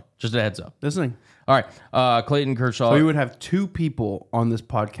 So just a heads up. Listening. All right. Clayton Kershaw. So we would have two people on this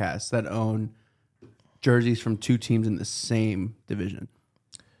podcast that own jerseys from two teams in the same division.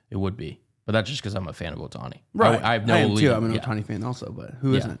 It would be. But that's just because I'm a fan of Ohtani. Right. I have no I am league. too. I'm an Yeah. Ohtani fan also, but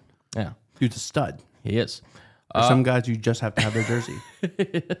who Yeah. not Yeah. Dude's a stud. He is. There's some guys you just have to have their jersey.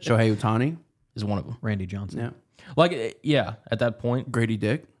 Shohei Ohtani. Is one of them. Randy Johnson. Yeah. Like, yeah, at that point, Grady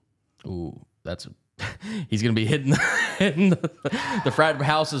Dick. ooh, that's he's gonna be hitting the frat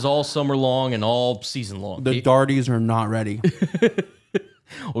houses all summer long and all season long. The Darties are not ready.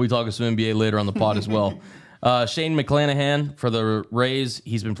 We'll be talking some NBA later on the pod as well. Shane McClanahan for the Rays.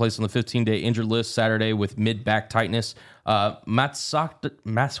 He's been placed on the 15-day injured list Saturday with mid-back tightness.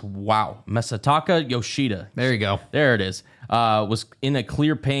 Masataka Yoshida. There you go. There it is. Was in a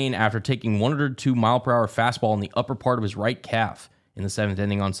clear pain after taking 102 mile per hour fastball in the upper part of his right calf. in the 7th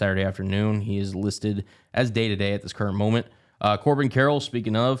inning on Saturday afternoon. He is listed as day-to-day at this current moment. Corbin Carroll,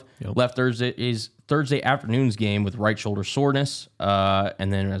 speaking of, left Thursday afternoon's game with right shoulder soreness.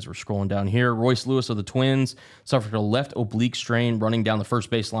 And then as we're scrolling down here, Royce Lewis of the Twins suffered a left oblique strain running down the first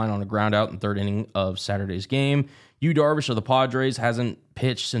base line on a ground out in the 3rd inning of Saturday's game. Yu Darvish of the Padres hasn't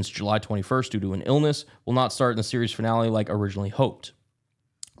pitched since July 21st due to an illness, will not start in the series finale like originally hoped.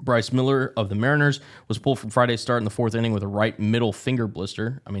 Bryce Miller of the Mariners was pulled from Friday's start in the 4th inning with a right middle finger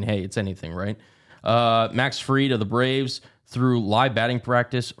blister. I mean, hey, it's anything, right? Max Fried of the Braves threw live batting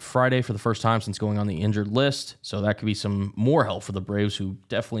practice Friday for the first time since going on the injured list. So that could be some more help for the Braves, who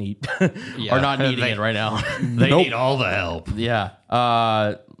definitely are not needing it right now. They need all the help. Yeah.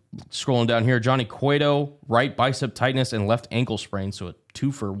 Scrolling down here, Johnny Cueto, right bicep tightness and left ankle sprain, so a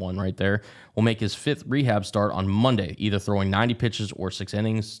 2-for-1 right there, will make his 5th rehab start on Monday, either throwing 90 pitches or 6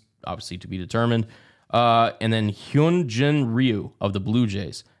 innings, obviously to be determined. And then Hyunjin Ryu of the Blue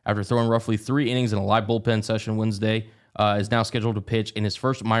Jays, after throwing roughly 3 innings in a live bullpen session Wednesday, is now scheduled to pitch in his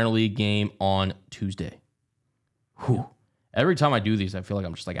first minor league game on Tuesday. Whew. Every time I do these, I feel like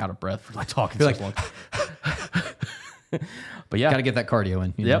I'm just like out of breath for like talking so long. But yeah, got to get that cardio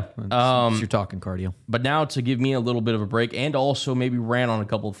in. Yep. You're talking cardio. But now to give me a little bit of a break and also maybe rant on a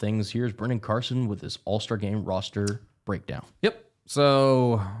couple of things, here's Brendan Carson with his All-Star Game roster breakdown. Yep.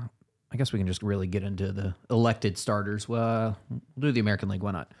 So I guess we can just really get into the elected starters. Well, we'll do the American League.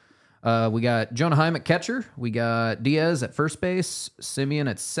 Why not? We got Jonah Heim at catcher. We got Diaz at first base. Simeon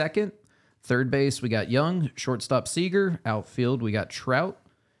at second. Third base, we got Young. Shortstop, Seager. Outfield, we got Trout.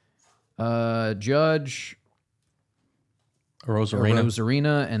 Judge,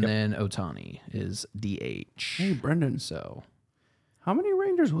 Rosarina, and then Otani is DH. Hey, Brendan. So, how many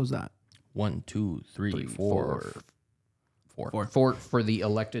Rangers was that? 1, 2, 3, 4. Four for the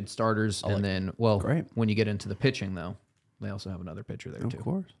elected starters, and then, well, Great. when you get into the pitching, though, they also have another pitcher there, too. Of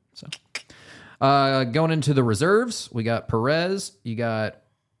course. So, going into the reserves, we got Perez. You got,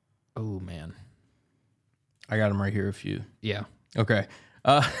 oh, man. I got him right here if you... Yeah. Okay.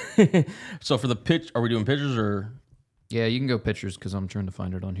 So for the pitch, are we doing pitchers or... Yeah, you can go pitchers because I'm trying to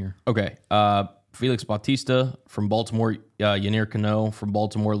find it on here. Okay. Felix Bautista from Baltimore, Yanir Cano from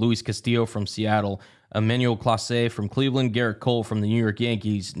Baltimore, Luis Castillo from Seattle, Emmanuel Clase from Cleveland, Garrett Cole from the New York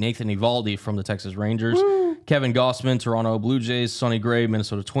Yankees, Nathan Eovaldi from the Texas Rangers, Kevin Gossman, Toronto Blue Jays, Sonny Gray,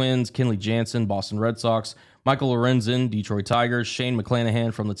 Minnesota Twins, Kenley Jansen, Boston Red Sox, Michael Lorenzen, Detroit Tigers, Shane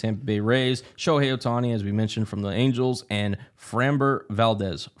McClanahan from the Tampa Bay Rays, Shohei Ohtani, as we mentioned, from the Angels, and Framber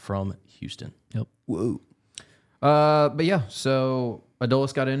Valdez from Houston. Yep. Whoa. But yeah, so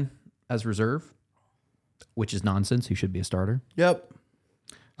Adolis got in as reserve, which is nonsense. He should be a starter. Yep.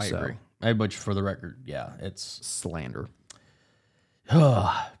 I agree. But for the record, yeah, it's Slander.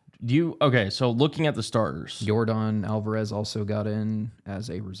 Okay, so looking at the starters, Jordan Alvarez also got in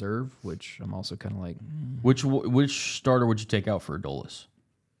as a reserve, which I'm also kind of like, which starter would you take out for Adolis?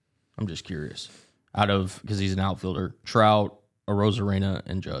 I'm just curious. Out of, because he's an outfielder, Trout, Rosarina,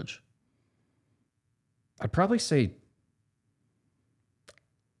 and Judge. I'd probably say,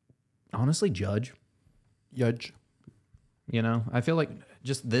 honestly, Judge. You know, I feel like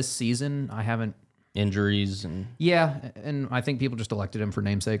just this season, I haven't. Injuries and... Yeah, and I think people just elected him for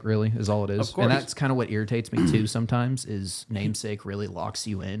namesake, really, is all it is. Of course. And that's kind of what irritates me, too, sometimes, is namesake really locks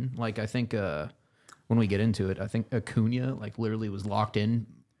you in. Like, I think when we get into it, I think Acuna, like, literally was locked in,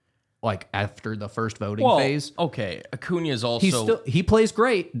 like, after the first voting phase. Okay, Acuna is also... He plays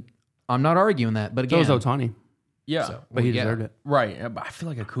great. I'm not arguing that, but So again... was Ohtani. Yeah. But he deserved it. Right. But I feel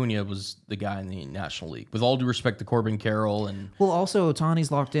like Acuna was the guy in the National League. With all due respect to Corbin Carroll and... Well, also,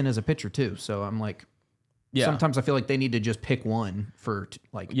 Otani's locked in as a pitcher, too. So I'm like... Yeah. Sometimes I feel like they need to just pick one for,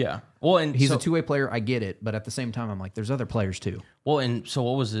 like... Yeah. Well, and he's a two-way player. I get it. But at the same time, I'm like, there's other players, too. Well, and so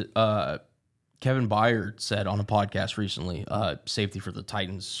what was it? Kevin Byard said on a podcast recently, safety for the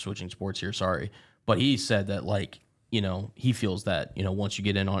Titans, switching sports here, sorry. But he said that, like... You know, he feels that, you know, once you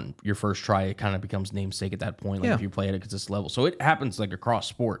get in on your first try, it kind of becomes namesake at that point, like if you play at a consistent level. So it happens like across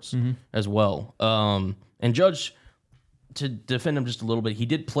sports as well. And Judge, to defend him just a little bit, he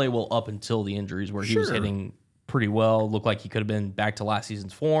did play well up until the injuries where he was hitting pretty well. Looked like he could have been back to last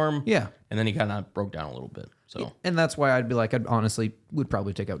season's form. Yeah. And then he kind of broke down a little bit. So and that's why I'd be like, I'd honestly would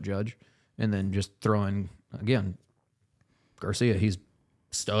probably take out Judge and then just throw in, again, Garcia. He's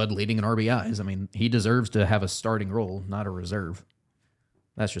stud leading in RBIs. I mean, he deserves to have a starting role, not a reserve.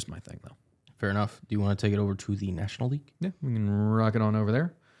 That's just my thing, though. Fair enough. Do you want to take it over to the National League? Yeah, we can rock it on over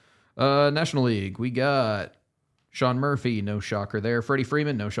there. National League, we got Sean Murphy, no shocker there. Freddie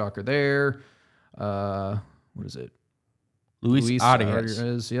Freeman, no shocker there. What is it? Luis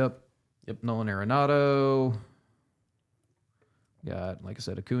Arias. Yep. Nolan Arenado. Got, like I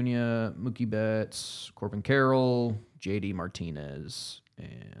said, Acuna, Mookie Betts, Corbin Carroll, JD Martinez,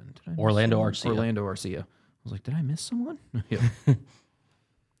 and did I miss Orlando someone? Arcia. Orlando Arcia. I was like, did I miss someone? Yeah.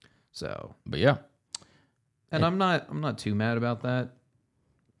 So, But yeah. and I'm not too mad about that.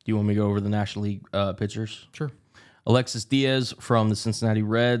 Do you want me to go over the National League pitchers? Sure. Alexis Diaz from the Cincinnati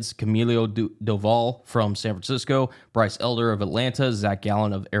Reds, Camilo Doval from San Francisco, Bryce Elder of Atlanta, Zach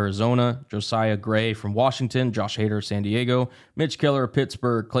Gallen of Arizona, Josiah Gray from Washington, Josh Hader, San Diego, Mitch Keller of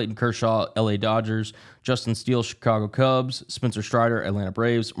Pittsburgh, Clayton Kershaw, LA Dodgers, Justin Steele, Chicago Cubs, Spencer Strider, Atlanta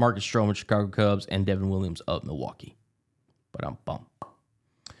Braves, Marcus Stroman, Chicago Cubs, and Devin Williams of Milwaukee. But I'm bummed.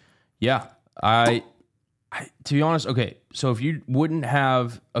 Yeah, I to be honest, okay, so if you wouldn't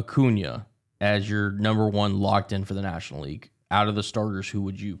have Acuna as your number one locked in for the National League, out of the starters, who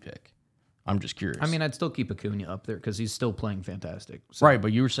would you pick? I'm just curious. I mean, I'd still keep Acuna up there because he's still playing fantastic. So right,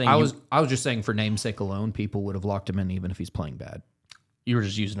 but you were saying I was just saying for namesake alone, people would have locked him in even if he's playing bad. you were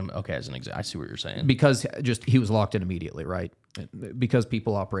just using him, okay, as an example. I see what you're saying. Because just he was locked in immediately, right? Because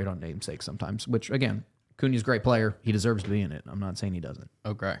people operate on namesake sometimes, which again, Acuna's a great player. He deserves to be in it. I'm not saying he doesn't.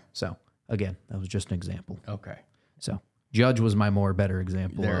 Okay. So again, that was just an example. Okay. So Judge was my better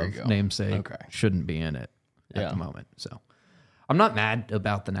example There you of go. namesake. Okay. Shouldn't be in it at the moment. So I'm not mad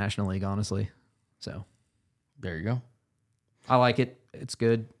about the National League, honestly. So There you go. I like it. It's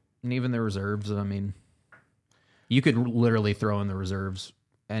good. And even the reserves, I mean, you could literally throw in the reserves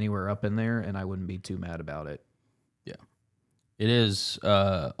anywhere up in there, and I wouldn't be too mad about it. Yeah. It is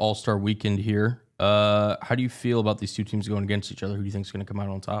All-Star Weekend here. How do you feel about these two teams going against each other? Who do you think is going to come out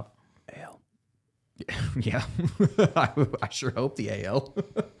on top? Yeah. I sure hope the AL.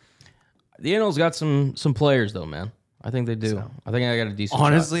 The NL's got some players, though, man. I think they do. So. I think I got a decent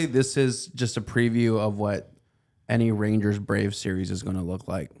Honestly, this is just a preview of what any Rangers Braves series is going to look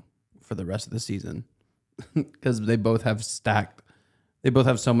like for the rest of the season, because they both have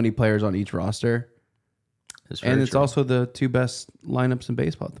so many players on each roster, and it's also the two best lineups in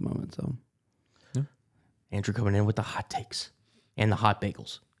baseball at the moment. So Andrew coming in with the hot takes and the hot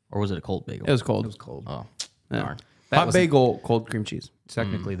bagels. Or was it a cold bagel? it was cold. It was cold. Oh, Yeah. darn. Hot bagel, cold cream cheese.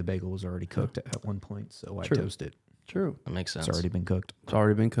 Technically, the bagel was already cooked at one point, so I True. toast it. True. That makes sense. It's already been cooked. It's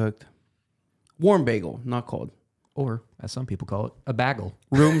already been cooked. Warm bagel, not cold. Or, as some people call it, a bagel.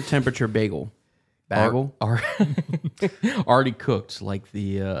 Room temperature bagel. Bagel. Already cooked, like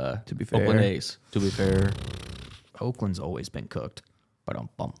the To be fair. Oakland A's. To be fair. Oakland's always been cooked. But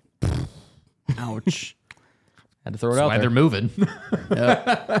bum. Ouch. Had to throw it That's out why there. they're moving.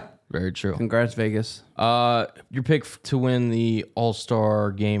 Very true. Congrats, Vegas. Your pick to win the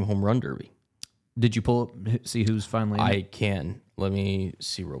All-Star Game Home Run Derby. Did you pull up, see who's finally in it? I can. Let me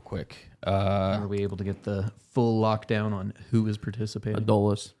see real quick. Are we able to get the full lockdown on who is participating?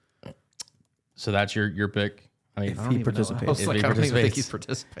 Adolis. So that's your pick. I mean, I don't even know. participates. I was If like, he I don't even think participates. he's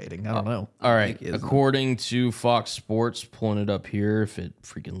participating. I don't know. all right. he is. According to Fox Sports, pulling it up here, if it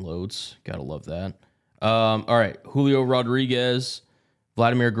freaking loads, gotta love that. All right, Julio Rodriguez,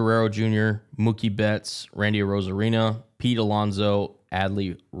 Vladimir Guerrero Jr., Mookie Betts, Randy Arozarena, Pete Alonso,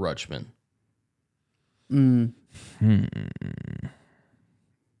 Adley Rutschman.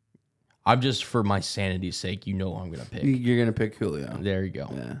 I'm just, for my sanity's sake, you know who I'm gonna pick. You're going to pick Julio. There you go.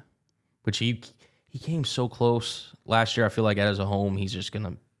 Yeah. Which he came so close last year. I feel like as a home, he's just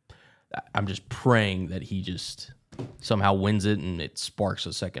gonna. I'm just praying that he just somehow wins it and it sparks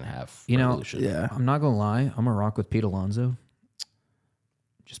a second half. You know, revolution. Yeah. I'm not going to lie. I'm going to rock with Pete Alonso.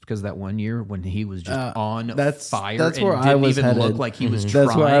 Just because that one year when he was just on fire that's and where didn't I was even headed. look like he was trying.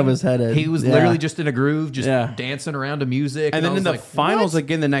 That's where I was headed. He was Yeah. literally just in a groove, just Yeah. dancing around to music. And then I in was the like, finals what?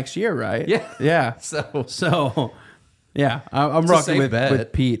 again the next year, right? Yeah. Yeah. So Yeah, I'm It's a rocking safe with, bet.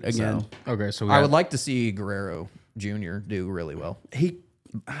 with Pete again. So, Okay, so we I got- would like to see Guerrero Jr. do really well.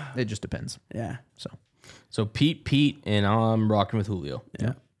 It just depends. Yeah. So Pete, and I'm rocking with Julio.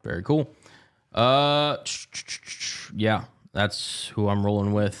 Yeah. Very cool. Yeah, that's who I'm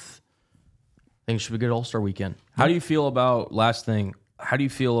rolling with. I think it should be a good All-Star weekend. How do you feel about, last thing, how do you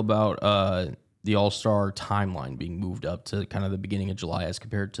feel about the All-Star timeline being moved up to kind of the beginning of July as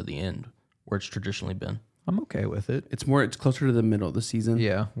compared to the end, where it's traditionally been? I'm okay with it. It's closer to the middle of the season.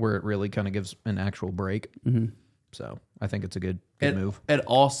 Yeah, where it really kind of gives an actual break. Mm-hmm. So I think it's a good move. It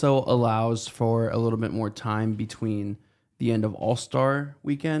also allows for a little bit more time between the end of All-Star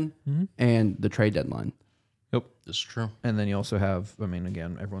weekend and the trade deadline. Yep, that's true. And then you also have, I mean,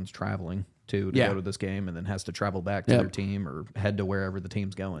 again, everyone's traveling to Yeah. go to this game and then has to travel back to Yep. their team or head to wherever the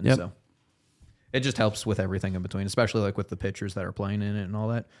team's going. Yep. So it just helps with everything in between, especially like with the pitchers that are playing in it and all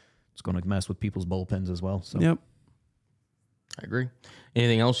that. It's going to mess with people's bullpens as well. So Yep. I agree.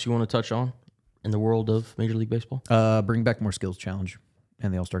 Anything else you want to touch on in the world of Major League Baseball? Bring back more skills challenge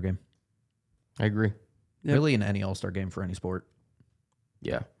and the All-Star game. I agree. Yep. Really, in any All-Star game for any sport.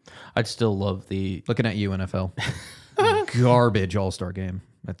 Yeah. I'd still love the... Looking at you, NFL. Garbage All-Star game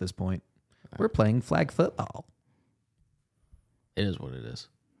at this point. We're playing flag football. It is what it is.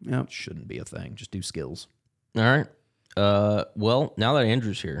 Yep. Shouldn't be a thing. Just do skills. All right. Well, now that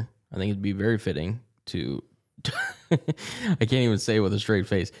Andrew's here, I think it'd be very fitting to... I can't even say it with a straight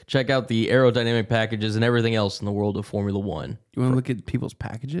face. Check out the aerodynamic packages and everything else in the world of Formula One. You want to look at people's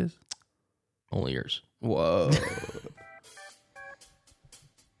packages? Only yours. Whoa.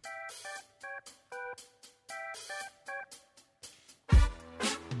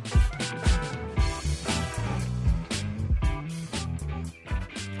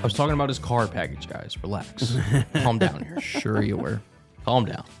 I was talking about his car package, guys. Relax. Calm down here. Sure you were. Calm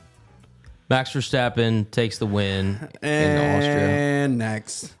down. Max Verstappen takes the win in Austria. And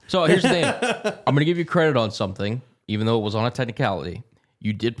next. So here's the thing. I'm going to give you credit on something, even though it was on a technicality.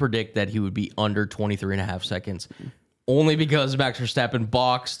 You did predict that he would be under 23 and a half seconds, only because Max Verstappen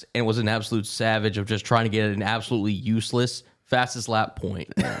boxed and was an absolute savage of just trying to get an absolutely useless fastest lap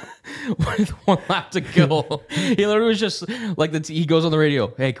point with 1 lap to go. He literally was just like, he goes on the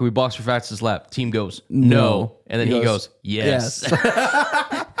radio, hey, can we box for fastest lap? Team goes, no. And then he goes, yes.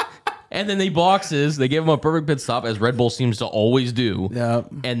 And then he boxes. They give him a perfect pit stop, as Red Bull seems to always do.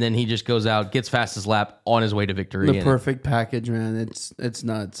 Yep. And then he just goes out, gets fastest lap on his way to victory. The perfect package, man. It's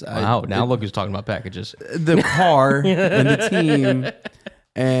nuts. Wow. Now look who's talking about packages. The car and the team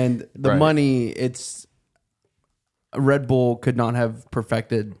and the Right. money. It's Red Bull could not have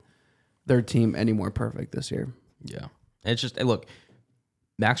perfected their team any more perfect this year. Yeah. And it's just, hey, look,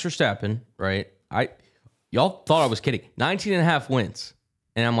 Max Verstappen, right? Y'all thought I was kidding. 19 and a half wins.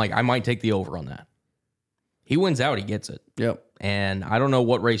 And I'm like, I might take the over on that. He wins out, he gets it. Yep. And I don't know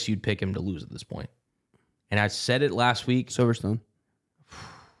what race you'd pick him to lose at this point. And I said it last week. Silverstone.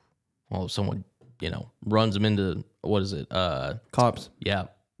 Well, if someone, runs him into, what is it? Cops. Yeah,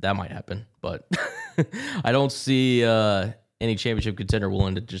 that might happen. But I don't see any championship contender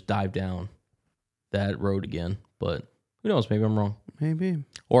willing to just dive down that road again. But who knows? Maybe I'm wrong. Maybe.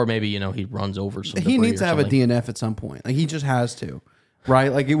 Or maybe, he runs over some He debris needs or to have a something. DNF at some point. Like, he just has to.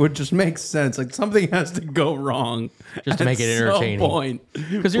 Right? Like, it would just make sense. Like, something has to go wrong. Just to make it entertaining. Some point.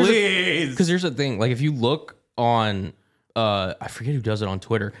 Because here's the thing. Like, if you look on, I forget who does it on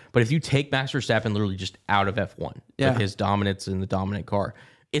Twitter, but if you take Max Verstappen literally just out of F1 Yeah. with his dominance in the dominant car,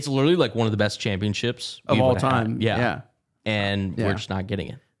 it's literally like one of the best championships Of we all would have time. had. Yeah. Yeah. And Yeah. we're just not getting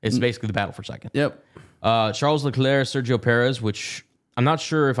it. It's basically the battle for second. Yep. Charles Leclerc, Sergio Perez, which I'm not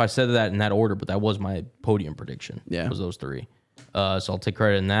sure if I said that in that order, but that was my podium prediction. Yeah. Was those three. So I'll take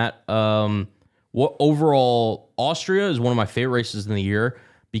credit in that. What overall, Austria is one of my favorite races in the year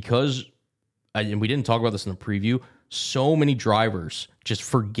because, and we didn't talk about this in the preview, so many drivers just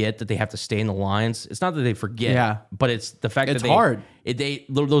forget that they have to stay in the lines. It's not that they forget, Yeah. but it's the fact It's that hard.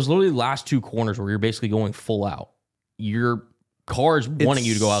 Those literally last two corners where you're basically going full out. Your car is wanting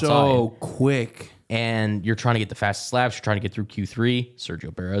you to go outside. So quick. And you're trying to get the fastest laps. You're trying to get through Q3,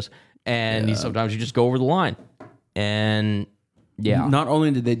 Sergio Perez, and sometimes you just go over the line. And yeah, Not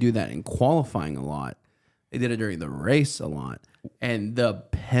only did they do that in qualifying a lot, they did it during the race a lot. And the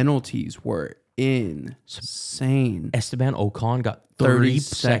penalties were insane. Esteban Ocon got 30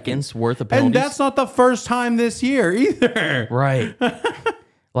 seconds worth of penalties. And that's not the first time this year either. right.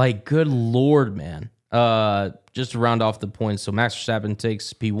 Like, good Lord, man. Just to round off the points, so Max Verstappen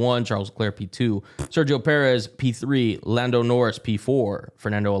takes P1, Charles Leclerc P2, Sergio Perez P3, Lando Norris P4,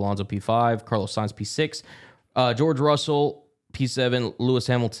 Fernando Alonso P5, Carlos Sainz P6, George Russell P7, Lewis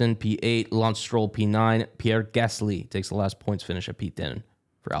Hamilton P8, Lance Stroll P9, Pierre Gasly takes the last points finish at P10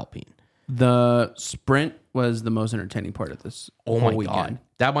 for Alpine. The sprint was the most entertaining part of this Oh whole my weekend. God.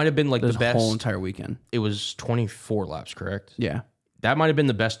 That might have been like This the best. whole entire weekend. It was 24 laps, correct? Yeah. That might have been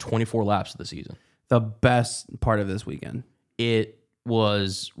the best 24 laps of the season. The best part of this weekend. It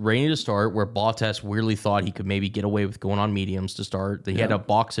was rainy to start, where Bottas weirdly thought he could maybe get away with going on mediums to start. He had to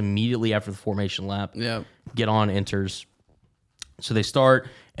box immediately after the formation lap. Yeah. Get on inters. So they start,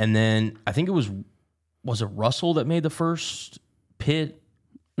 and then I think it was it Russell that made the first pit?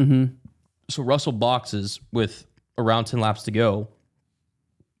 Mm-hmm. So Russell boxes with around 10 laps to go.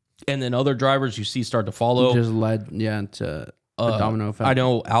 And then other drivers you see start to follow. Just led, to a domino effect. I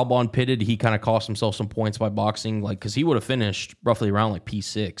know Albon pitted. He kind of cost himself some points by boxing, because he would have finished roughly around like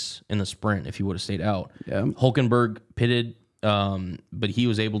P6 in the sprint if he would have stayed out. Yeah. Hulkenberg pitted, but he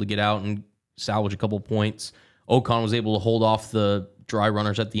was able to get out and salvage a couple points. Ocon was able to hold off the dry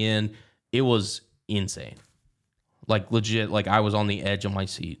runners at the end. It was insane. Like, legit, like I was on the edge of my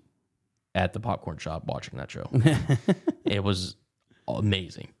seat. at the popcorn shop watching that show. It was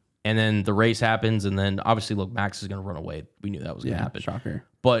amazing. And then the race happens, and then obviously, look, Max is going to run away. We knew that was going to happen. Shocker.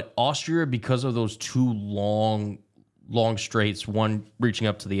 But Austria, because of those two long straights, one reaching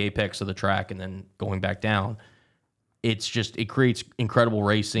up to the apex of the track and then going back down, it creates incredible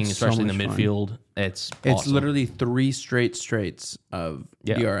racing, especially in the midfield. It's awesome. Literally 3 straights of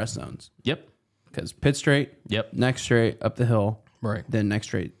DRS zones. Yep. Because pit straight, next straight up the hill, right, then next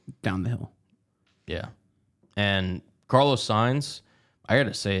straight down the hill. Yeah. And Carlos Sainz, I got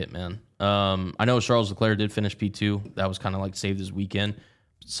to say it, man. I know Charles Leclerc did finish P2. That was kind of like saved his weekend.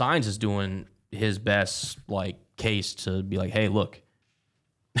 Sainz is doing his best case to be like, hey, look,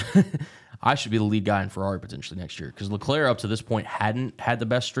 I should be the lead guy in Ferrari potentially next year, because Leclerc up to this point hadn't had the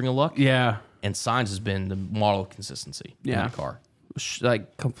best string of luck. Yeah. And Sainz has been the model of consistency in the car.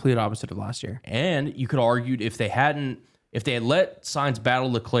 Complete opposite of last year. And you could argue if they had let Sainz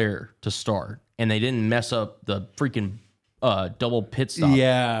battle Leclerc to start and they didn't mess up the freaking double pit stop.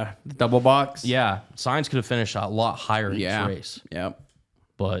 Yeah. The double box. Yeah. Sainz could have finished a lot higher in this race. Yep.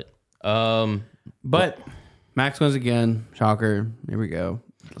 But Max wins again. Shocker. Here we go.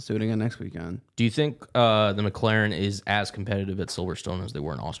 Let's do it again next weekend. do you think the McLaren is as competitive at Silverstone as they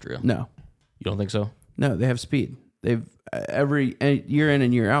were in Austria? No. You don't think so? No, they have speed. They've every year in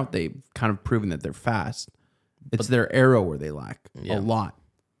and year out, they've kind of proven that they're fast. It's their aero where they lack a lot.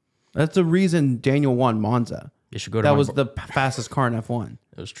 That's the reason Daniel won Monza. They should go to that was the fastest car in F1.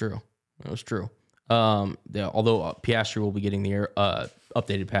 It was true. Although Piastri will be getting the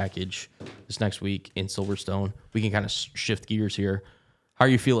updated package this next week in Silverstone, we can kind of shift gears here. How are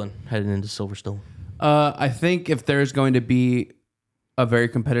you feeling heading into Silverstone? I think if there's going to be a very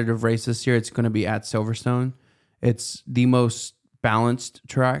competitive race this year, it's going to be at Silverstone. It's the most balanced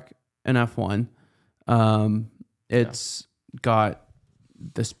track in F1. It's got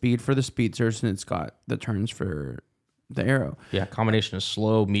the speed for the speedsters, and it's got the turns for the aero. Yeah, combination of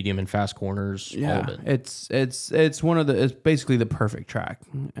slow, medium, and fast corners. Yeah, all of it. It's basically the perfect track,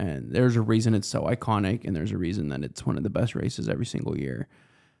 and there's a reason it's so iconic, and there's a reason that it's one of the best races every single year.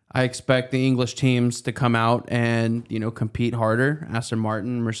 I expect the English teams to come out and compete harder. Aston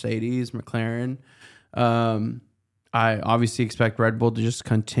Martin, Mercedes, McLaren. I obviously expect Red Bull to just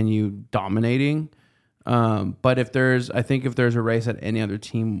continue dominating. But if there's a race that any other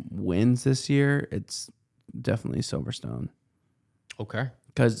team wins this year, it's definitely Silverstone. Okay.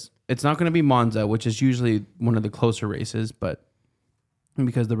 Because it's not going to be Monza, which is usually one of the closer races, but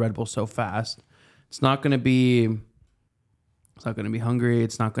because the Red Bull's so fast, it's not going to be Hungary.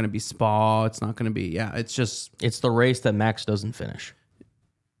 It's not going to be Spa. It's not going to be, it's the race that Max doesn't finish.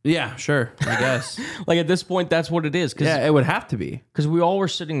 Yeah, sure. I guess. At this point, that's what it is. Yeah, it would have to be. Because we all were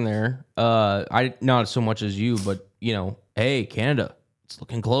sitting there. I not so much as you, but hey, Canada, it's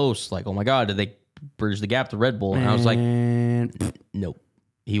looking close. Oh my God, did they bridge the gap to Red Bull? And I was like, nope.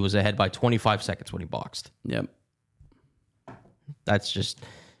 He was ahead by 25 seconds when he boxed. Yep. That's just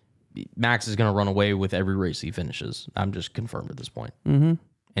Max is going to run away with every race he finishes. I'm just confirmed at this point. Mm-hmm.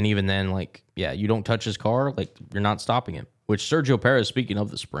 And even then, you don't touch his car, you're not stopping him. Which Sergio Perez, speaking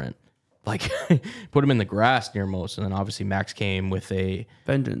of the sprint, put him in the grass near most, and then obviously Max came with a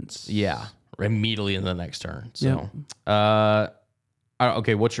vengeance. Yeah, immediately in the next turn. So,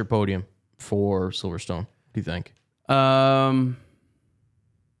 okay, what's your podium for Silverstone? What do you think?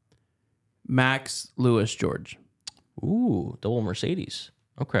 Max, Lewis, George. Ooh, double Mercedes.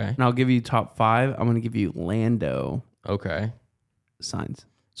 Okay. And I'll give you top 5. I'm going to give you Lando. Okay. Sainz.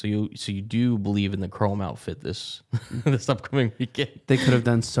 So you do believe in the chrome outfit this upcoming weekend? They could have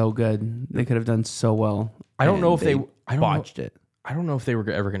done so good. They could have done so well. I don't know if they botched it. I don't know if they were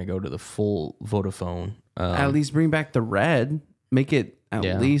ever going to go to the full Vodafone. At least bring back the red. Make it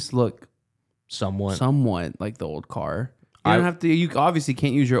at least look somewhat like the old car. You don't have to. You obviously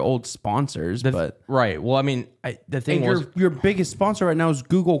can't use your old sponsors, but right. Well, I mean, the thing was your biggest sponsor right now is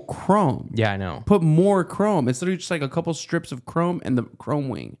Google Chrome. Yeah, I know. Put more Chrome. It's literally just a couple strips of Chrome and the Chrome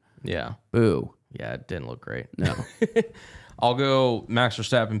wing. Yeah. Boo. Yeah, it didn't look great. No. I'll go Max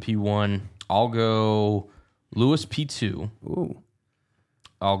Verstappen P1. I'll go Lewis P2. Ooh.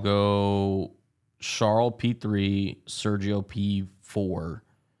 I'll go Charles P3, Sergio P4,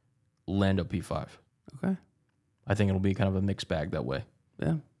 Lando P5. Okay. I think it'll be kind of a mixed bag that way.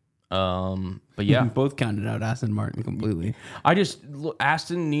 Yeah. But yeah. Both counted out Aston Martin completely.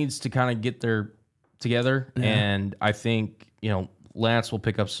 Aston needs to kind of get their together. Yeah. And I think, Lance will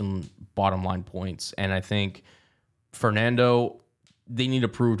pick up some bottom line points. And I think Fernando, they need to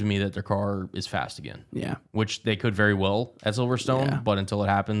prove to me that their car is fast again. Yeah. Which they could very well at Silverstone. Yeah. But until it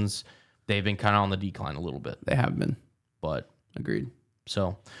happens, they've been kind of on the decline a little bit. They have been. But agreed.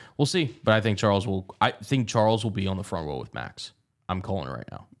 So we'll see. But I think Charles will be on the front row with Max. I'm calling it right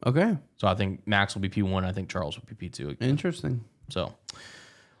now. Okay. So I think Max will be P1. I think Charles will be P2 again. Interesting. So,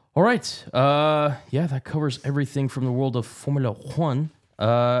 all right. Yeah, that covers everything from the world of Formula One. You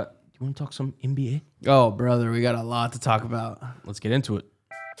want to talk some NBA? Oh, brother, we got a lot to talk about. Let's get into it.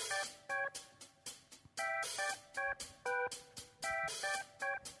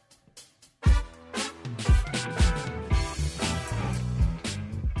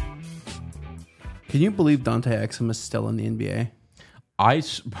 Can you believe Dante Exum is still in the NBA?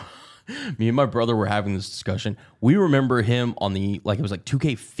 Me and my brother were having this discussion. We remember him on it was like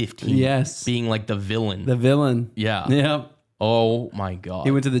 2K15. Yes. Being like the villain. The villain. Yeah. Yep. Oh my God.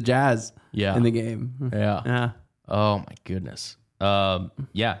 He went to the Jazz. Yeah. In the game. Yeah. Yeah. Oh my goodness.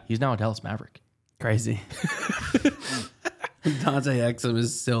 Yeah, he's now a Dallas Maverick. Crazy. Dante Exum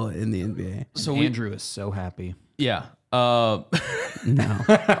is still in the NBA. So Andrew is so happy. Yeah. No.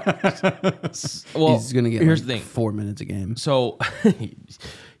 Well, He's going to get here's the thing. 4 minutes a game. So,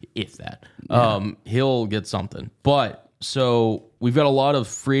 if that, he'll get something. But so we've got a lot of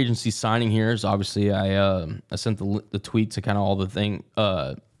free agency signing here. So obviously, I sent the tweet to kind of all the thing.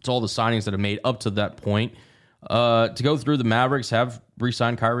 It's all the signings that have made up to that point. To go through, the Mavericks have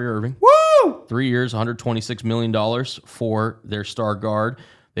re-signed Kyrie Irving. Woo! 3 years, $126 million for their star guard.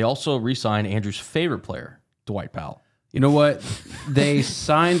 They also re-signed Andrew's favorite player, Dwight Powell. You know what? They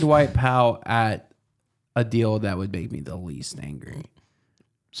signed Dwight Powell at a deal that would make me the least angry.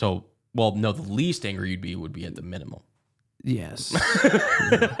 So, well, no, the least angry you'd be would be at the minimum. Yes.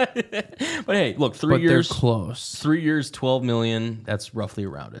 But hey, look, 3 But years, they're close. 3 years, $12 million. That's roughly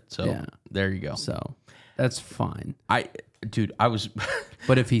around it. So Yeah. there you go. So that's fine. I was,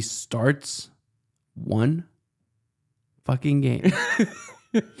 But if he starts one fucking game,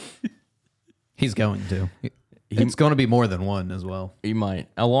 He's going to. It's going to be more than one as well. he might.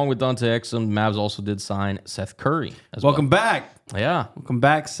 Along with Dante Exum, Mavs also did sign Seth Curry as welcome back. well. Yeah. Welcome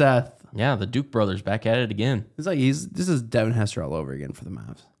back, Seth. Yeah. The Duke brothers back at it again. It's like this is Devin Hester all over again for the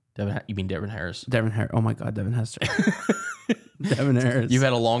Mavs. You mean Devin Harris? Devin Harris. Oh my God, Devin Hester. Devin Harris. You've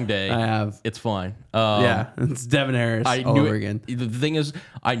had a long day. I have. It's fine. Yeah, it's Devin Harris all knew over it- again. The thing is,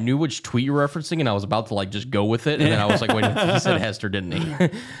 I knew which tweet you were referencing, and I was about to just go with it, and then I was like, wait, he said Hester, didn't he?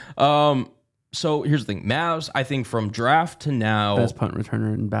 So here's the thing. Mavs, I think from draft to now. Best punt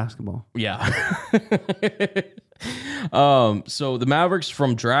returner in basketball. Yeah. So the Mavericks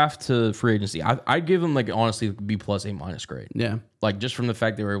from draft to free agency, I'd give them honestly B plus A minus grade. Yeah. Just from the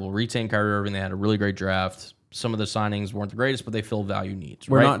fact they were able to retain Kyrie Irving, they had a really great draft. Some of the signings weren't the greatest, but they fill value needs.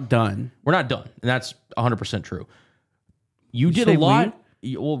 We're right? not done. We're not done, and that's 100% true. You did say a lot.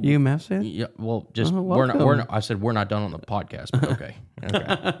 we? Well, You a Mavs fan? yeah, well, just Oh, we're not. welcome. I said we're not done on the podcast, but okay,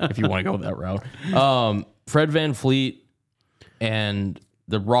 if you want to go that route. Fred VanVleet and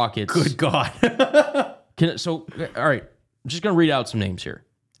the Rockets. Good God. All right, I'm just gonna read out some names here.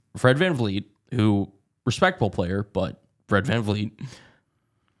 Fred VanVleet, who respectable player, but Fred VanVleet,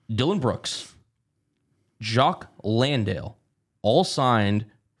 Dylan Brooks, Jacques Landale, all signed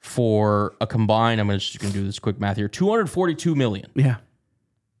for a combined. I'm just gonna do this quick math here. $242 million. Yeah.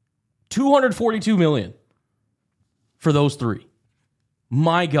 $242 million for those three.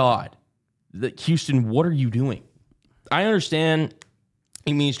 My God. Houston, what are you doing? I understand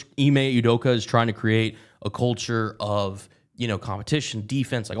Ime Udoka is trying to create a culture of, competition,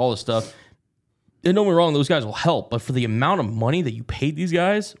 defense, all this stuff. And don't get me wrong, those guys will help. But for the amount of money that you paid these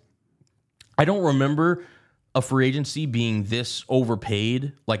guys, I don't remember a free agency being this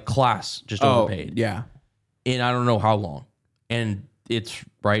overpaid, class just overpaid. Yeah. In I don't know how long. And it's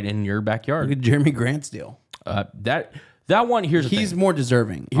right in your backyard. Look at Jeremy Grant's deal. That one, here's the He's thing. more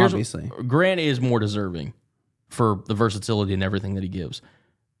deserving, obviously. Grant is more deserving for the versatility and everything that he gives.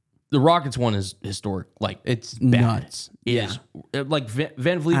 The Rockets one is historic. It's bad. nuts. It is.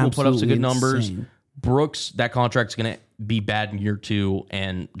 Van Vliet will put up some good Absolutely numbers. insane. Brooks, that contract's going to be bad in year 2.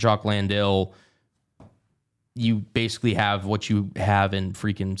 And Jacques Landale, you basically have what you have in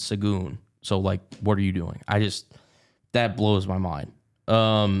freaking Sagoon. So, what are you doing? That blows my mind.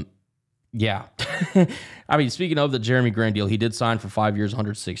 Yeah. I mean, speaking of the Jeremy Grant deal, he did sign for 5 years,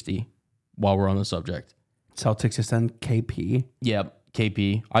 160 while we're on the subject. Celtics extend KP. Yeah,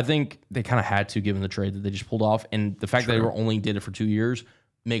 KP. I think they kind of had to, given the trade that they just pulled off. And the fact that they were only did it for 2 years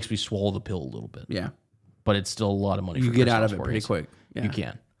makes me swallow the pill a little bit. Yeah. But it's still a lot of money You for get Kristaps out of it Porzingis. pretty quick. Yeah. You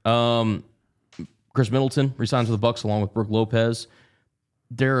can. Chris Middleton resigns with the Bucks along with Brook Lopez.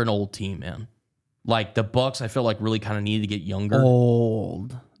 They're an old team, man. The Bucks, I feel really kind of needed to get younger.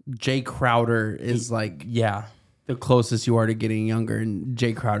 Old. Jay Crowder is Yeah. the closest you are to getting younger, and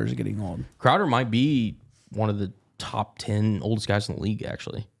Jay Crowder's getting old. Crowder might be one of the top 10 oldest guys in the league,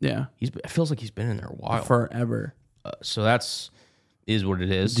 actually. Yeah. It feels like he's been in there a while. Forever. So is what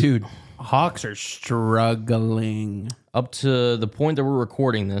it is. Dude, Hawks are struggling. Up to the point that we're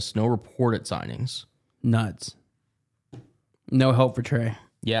recording this, no reported signings. Nuts. No help for Trey.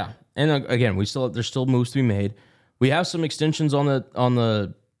 Yeah. And again, there's still moves to be made. We have some extensions on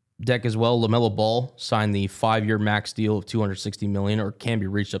the deck as well. LaMelo Ball signed the 5-year max deal of $260 million, or can be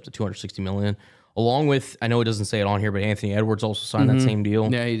reached up to $260 million. Along with, I know it doesn't say it on here, but Anthony Edwards also signed that same deal.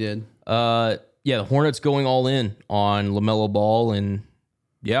 Yeah, he did. The Hornets going all in on LaMelo Ball, and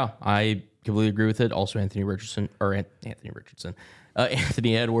yeah, I completely agree with it. Also, Anthony Edwards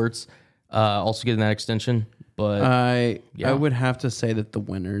also getting that extension. But I would have to say that the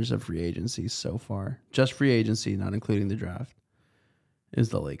winners of free agency so far, just free agency, not including the draft, is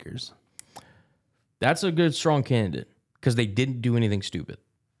the Lakers. That's a good, strong candidate because they didn't do anything stupid.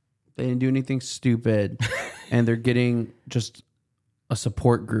 They didn't do anything stupid, and they're getting just a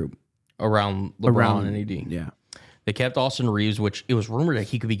support group around LeBron and AD. Yeah. They kept Austin Reeves, which it was rumored that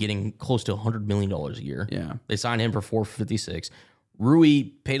he could be getting close to $100 million a year. Yeah. They signed him for $4 for $56. Rui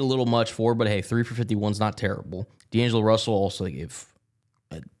paid a little much for, but hey, 3 for $51's not terrible. D'Angelo Russell also gave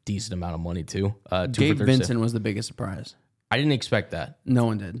a decent amount of money too. Gabe Vincent was the biggest surprise. I didn't expect that. No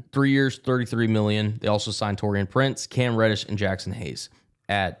one did. 3 years, $33 million. They also signed Torian Prince, Cam Reddish, and Jackson Hayes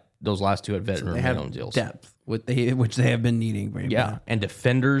at those last two at veteran minimum deals. Depth, which they have been needing very bad. And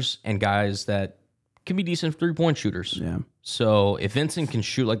defenders and guys that can be decent 3-point shooters. Yeah. So if Vincent can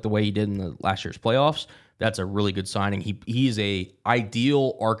shoot like the way he did in the last year's playoffs, that's a really good signing. He is a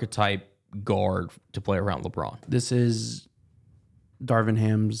ideal archetype guard to play around LeBron. This is Darvin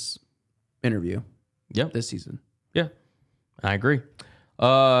Ham's interview. Yep. This season. Yeah. I agree.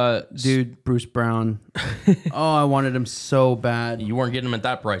 Dude, Bruce Brown. Oh, I wanted him so bad. You weren't getting him at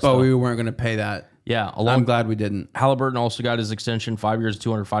that price. But though. we weren't going to pay that. Yeah. I'm glad we didn't. Halliburton also got his extension, 5 years,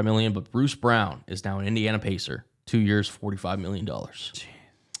 $205 million. But Bruce Brown is now an Indiana Pacer, 2 years, $45 million. Jeez.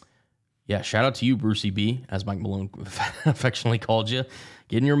 Yeah, shout out to you, Brucey B, as Mike Malone affectionately called you,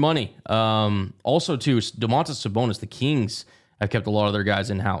 getting your money. Also, too, Domantas Sabonis, the Kings have kept a lot of their guys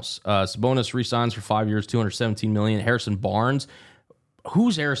in-house. Sabonis re-signs for 5 years, $217 million. Harrison Barnes.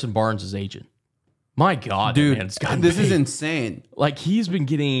 Who's Harrison Barnes' agent? My God, dude, man, it's gotten this big. is insane. Like, he's been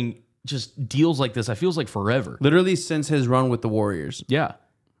getting just deals like this, I feels like forever. Literally since his run with the Warriors. Yeah.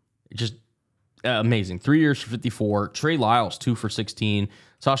 Just amazing. 3 years for 54. Trey Lyles, 2 for 16.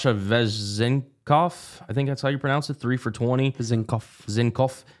 Sasha Vezenkov, I think that's how you pronounce it, 3 for 20.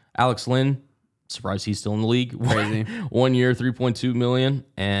 Zinkov. Alex Lynn, surprised he's still in the league. Crazy. 1 year, $3.2 million.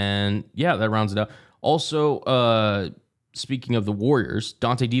 And yeah, that rounds it out. Also, speaking of the Warriors,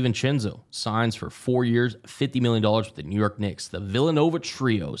 Dante DiVincenzo signs for 4 years, $50 million with the New York Knicks. The Villanova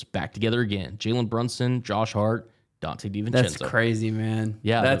trio's back together again. Jalen Brunson, Josh Hart, Dante DiVincenzo. That's crazy, man.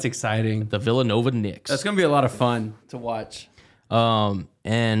 Yeah, that's exciting. The Villanova Knicks. That's going to be a lot of fun to watch.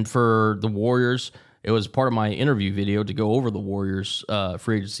 And for the Warriors, it was part of my interview video to go over the Warriors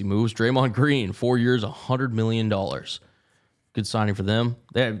free agency moves. Draymond Green, 4 years, $100 million. Good signing for them.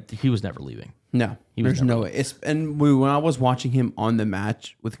 He was never leaving. No, there's no way. When I was watching him on the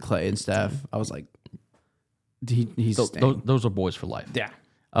match with Clay and Steph, I was like, he's staying. Those are boys for life. Yeah.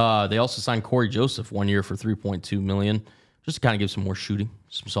 They also signed Corey Joseph 1 year for $3.2 million, just to kind of give some more shooting,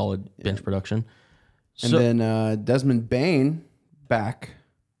 some solid bench production. And then Desmond Bane back.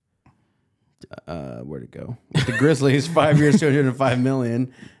 Where'd it go? With the Grizzlies, 5 years, $205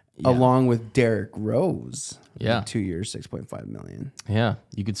 million, along with Derrick Rose. Yeah. 2 years, $6.5 million. Yeah.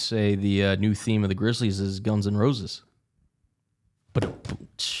 You could say the new theme of the Grizzlies is Guns N' Roses. But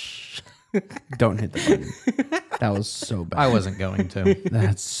Don't hit the button. That was so bad. I wasn't going to.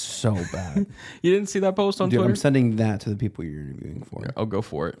 That's so bad. You didn't see that post on Dude, Twitter? I'm sending that to the people you're interviewing for. Oh, go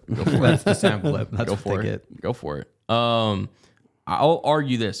for it. Go for it. That's the sound clip. That's Go what for they it. get. Go for it. I'll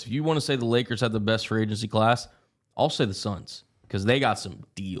argue this. If you want to say the Lakers had the best free agency class, I'll say the Suns because they got some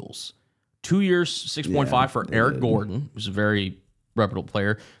deals. 2 years, 6.5 for Eric Gordon, who's a very reputable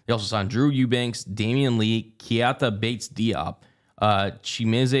player. They also signed Drew Eubanks, Damian Lee, Keita Bates-Diop,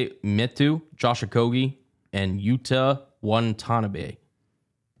 Chimeze Metu, Josh Okogie, and Yuta Watanabe.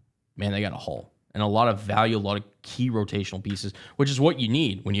 Man, they got a haul. And a lot of value, a lot of key rotational pieces, which is what you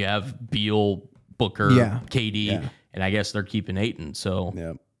need when you have Beal, Booker, KD, and I guess they're keeping Ayton. So,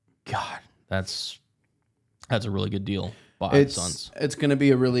 God, that's a really good deal by the Suns. It's going to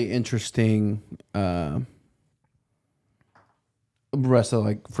be a really interesting rest of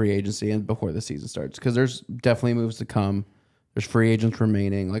like free agency and before the season starts because there's definitely moves to come. There's free agents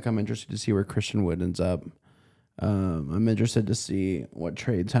remaining. Like I'm interested to see where Christian Wood ends up. I'm interested to see what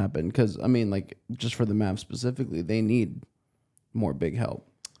trades happen because, I mean, like, just for the Mavs specifically, they need more big help.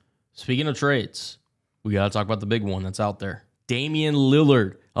 Speaking of trades, we got to talk about the big one that's out there. Damian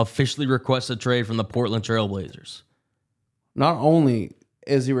Lillard officially requests a trade from the Portland Trailblazers. Not only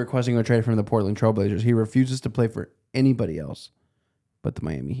is he requesting a trade from the Portland Trailblazers, he refuses to play for anybody else but the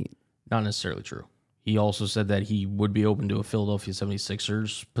Miami Heat. Not necessarily true. He also said that he would be open to a Philadelphia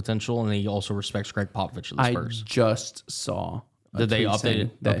 76ers potential, and he also respects Greg Popovich of the Spurs. I just saw Did they update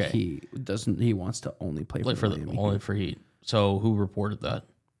it? that Okay. he wants to only play for the Miami only Heat. for Heat. So who reported that?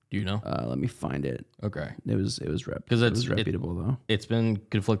 Do you know? Let me find it. Okay. It was reputable though. It's been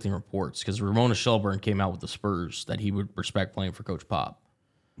conflicting reports because Ramona Shelburne came out with the Spurs that he would respect playing for Coach Pop.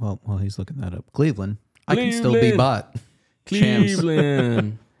 Well, while he's looking that up, Cleveland. I can still be bought.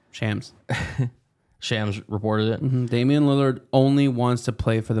 Cleveland. Shams. Shams reported it. Damian Lillard only wants to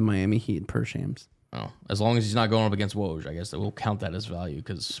play for the Miami Heat per Shams. Oh, as long as he's not going up against Woj, I guess that we'll count that as value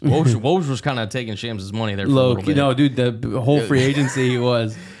because Woj was kind of taking Shams' money there for a little bit. No, dude, the whole free agency he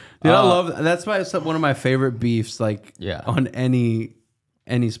was. Dude, I love that's why it's one of my favorite beefs. Like, on any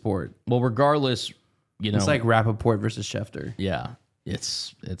sport. Well, regardless, it's like Rappaport versus Schefter. Yeah,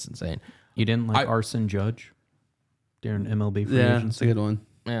 it's insane. You didn't like Arson Judge during MLB free Yeah, agency? it's a good one.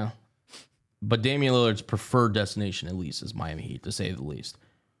 Yeah, but Damian Lillard's preferred destination, at least, is Miami Heat, to say the least.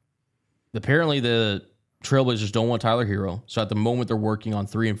 Apparently, the Trailblazers don't want Tyler Hero, so at the moment they're working on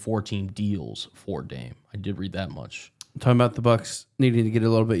 3 and 4 team deals for Dame. I did read that much. Talking about the Bucks needing to get a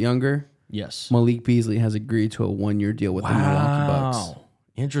little bit younger. Yes, Malik Beasley has agreed to a 1-year deal with the Milwaukee Bucks.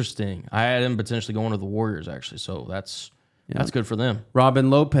 Interesting. I had him potentially going to the Warriors, actually, so that's good for them. Robin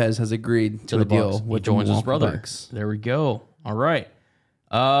Lopez has agreed to a deal with the Milwaukee his brother. Bucks. There we go. All right.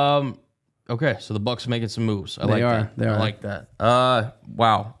 Okay, so the Bucks making some moves. I like that.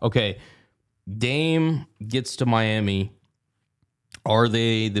 Wow. Okay. Dame gets to Miami. Are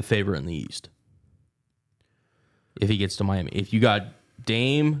they the favorite in the East? If he gets to Miami. If you got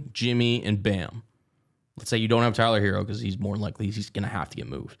Dame, Jimmy, and Bam. Let's say you don't have Tyler Hero because he's more likely he's going to have to get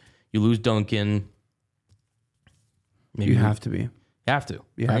moved. You lose Duncan. You have to be. Have to.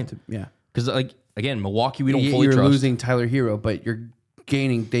 You right? have to. Yeah. Because, like, again, Milwaukee, we don't fully You're trust. losing Tyler Hero, but you're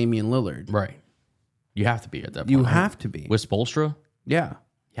gaining Damian Lillard. Right. You have to be at that point. You right? have to be. With Spoelstra? Yeah.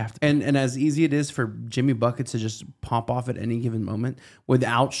 You have to be. And as easy it is for Jimmy Buckets to just pop off at any given moment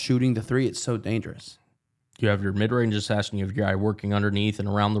without shooting the three, it's so dangerous. You have your mid-range assassin, you have your guy working underneath and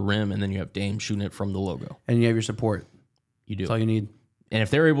around the rim, and then you have Dame shooting it from the logo. And you have your support. You do. That's all you need. And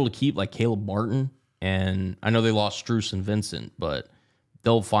if they're able to keep, like, Caleb Martin, and I know they lost Strus and Vincent, but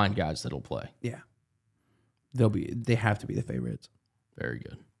they'll find guys that'll play. Yeah. They have to be the favorites. Very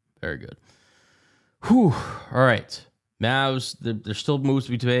good. Very good. Whew. All right. Mavs, there's still moves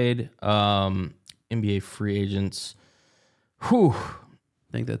to be made. NBA free agents. Whew.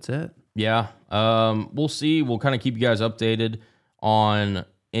 I think that's it. Yeah. We'll see. We'll kind of keep you guys updated on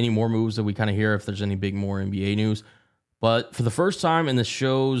any more moves that we kind of hear, if there's any big more NBA news. But for the first time in the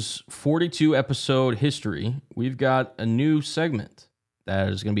show's 42 episode history, we've got a new segment that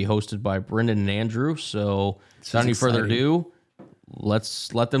is going to be hosted by Brendan and Andrew. So without any further ado,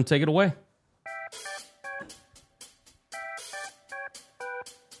 let's let them take it away.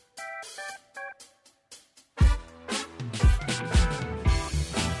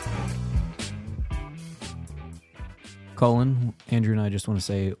 Cullen, Andrew, and I just want to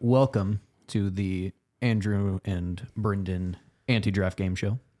say welcome to the Andrew and Brendan anti-draft game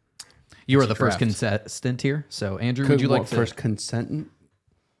show. You are the first contestant here. So, Andrew, would you like to... First consentant?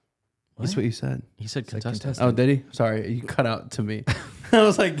 That's what you said. He said contestant. Oh, did he? Sorry, you cut out to me. I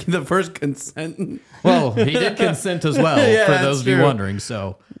was like, the first consentant? Well, he did consent as well, Yeah, for that's those of you true. wondering.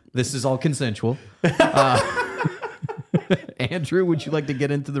 So, this is all consensual. Andrew, would you like to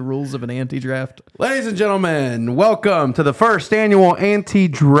get into the rules of an anti-draft? Ladies and gentlemen, welcome to the first annual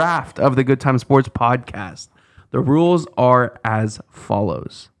anti-draft of the Good Time Sports Podcast. The rules are as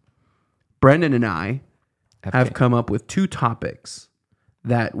follows. Brendan and I have come up with 2 topics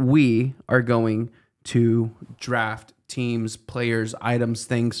that we are going to draft teams, players, items,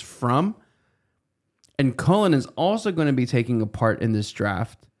 things from. And Cullen is also going to be taking a part in this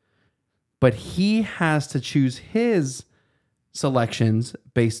draft, but he has to choose his selections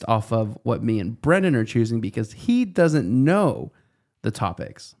based off of what me and Brendan are choosing because he doesn't know the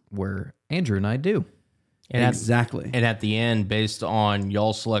topics. Where Andrew and I do. And Exactly. And at the end, based on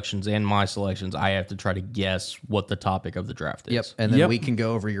y'all's selections and my selections, I have to try to guess what the topic of the draft is. Yep. And then Yep. we can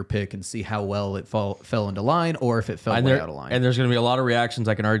go over your pick and see how well it fell into line or if it fell And, way out of line. and there's going to be a lot of reactions.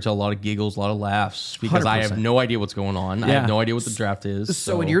 I can already tell a lot of giggles, a lot of laughs because I have 100%. no idea what's going on. I Yeah. have no idea what the draft is.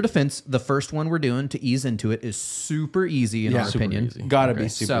 so in your defense, the first one we're doing to ease into it is super easy in our super opinion. easy. Gotta be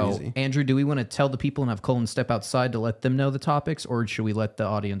super So, easy. Andrew, do we want to tell the people and have Cullen step outside to let them know the topics, or should we let the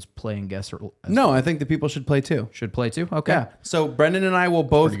audience play and guess? Or No, I think the people should play too. should play too? Okay. Yeah. So Brendan and I will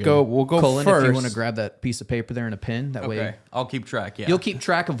both go. We'll go Cullen, first. if you want to grab that piece of paper there and a pen, that way Okay, I'll keep track. Yeah, you'll keep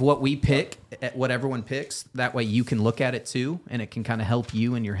track of what we pick, at what everyone picks. That way you can look at it too, and it can kind of help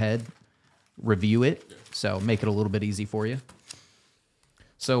you in your head review it. So make it a little bit easy for you.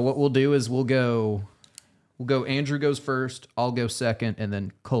 So what we'll do is we'll go. Andrew goes first, I'll go second, and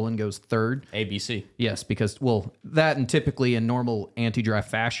then Cullen goes third. ABC. Yes, because that and typically in normal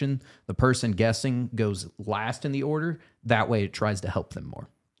anti-draft fashion, the person guessing goes last in the order. That way, it tries to help them more.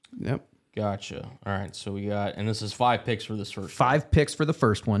 Yep. Gotcha. All right, so we got, and this is 5 picks for this first. 5 picks for the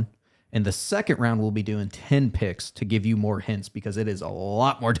first one. And the second round, we'll be doing 10 picks to give you more hints because it is a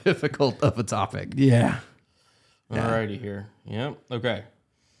lot more difficult of a topic. Yeah. Alrighty here. Yep. Okay.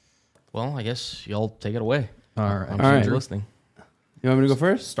 Well, I guess y'all take it away. All right. I'm All right. listening. You want me to go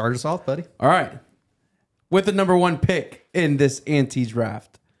first? Start us off, buddy. All right. With the number 1 pick in this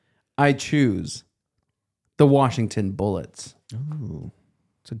anti-draft, I choose the Washington Bullets. Ooh,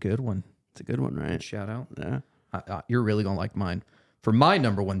 it's a good one. It's a good one, right? Shout out. Yeah. You're really going to like mine. For my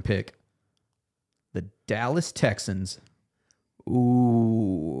number 1 pick, the Dallas Texans.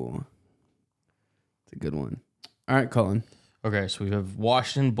 Ooh. It's a good one. All right, Cullen. Okay, so we have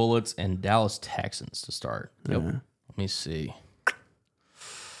Washington Bullets and Dallas Texans to start. Yep. Let me see.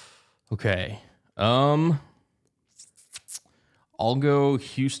 Okay. I'll go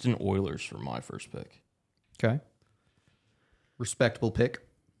Houston Oilers for my first pick. Okay. Respectable pick.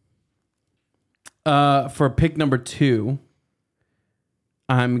 For pick number 2,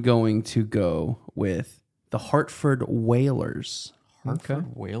 I'm going to go with the Hartford Whalers.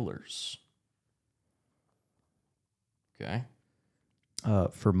 Hartford Whalers. Okay.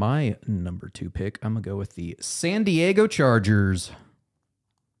 For my number 2 pick, I'm going to go with the San Diego Chargers.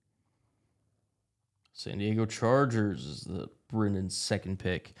 San Diego Chargers is the Brendan's second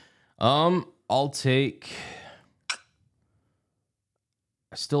pick. I'll take.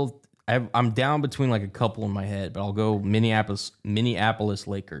 I'm down between like a couple in my head, but I'll go Minneapolis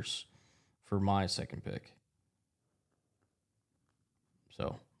Lakers for my second pick.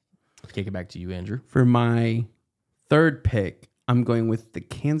 So, kick it back to you, Andrew. For my third pick, I'm going with the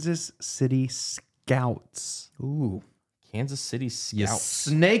Kansas City Scouts. Ooh. Kansas City You Scouts.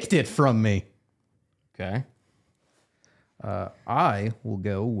 snaked it from me. Okay. I will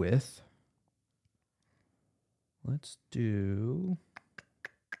go with. Let's do.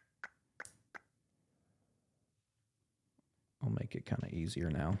 I'll make it kind of easier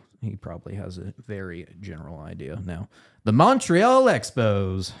now. He probably has a very general idea now. The Montreal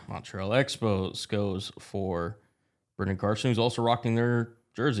Expos. Montreal Expos goes for Brendan Carson, who's also rocking their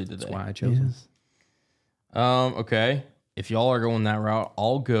jersey today. That's why I chose him. Okay. If y'all are going that route,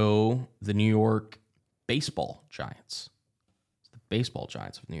 I'll go the New York Baseball Giants. It's the Baseball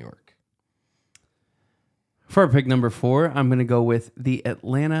Giants of New York. For pick number 4, I'm going to go with the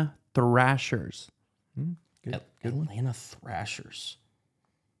Atlanta Thrashers. Atlanta Thrashers.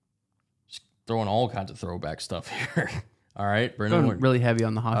 Just throwing all kinds of throwback stuff here. All right, Brendan. Going really heavy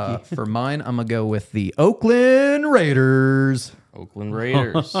on the hockey. For mine, I'm going to go with the Oakland Raiders. Oakland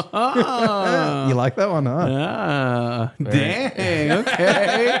Raiders. You like that one, huh? Dang.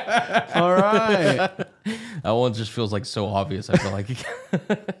 Okay. All right. That one just feels like so obvious. I feel like.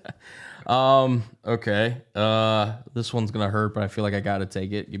 Okay. This one's gonna hurt, but I feel like I gotta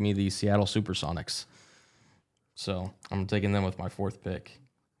take it. Give me the Seattle SuperSonics. So I'm taking them with my 4th pick.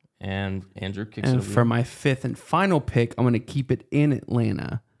 And Andrew kicks it And over. for my 5th and final pick, I'm going to keep it in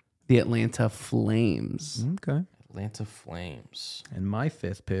Atlanta. The Atlanta Flames. Okay. Atlanta Flames. And my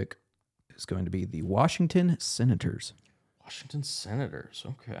 5th pick is going to be the Washington Senators. Washington Senators.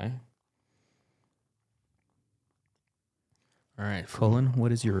 Okay. All right. Cullen,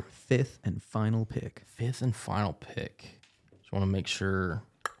 what is your 5th and final pick? 5th and final pick. Just want to make sure.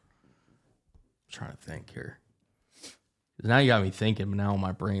 I'm trying to think here. 'Cause now you got me thinking, but now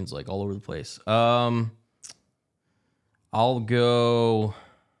my brain's like all over the place. I'll go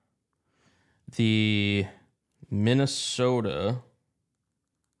the Minnesota.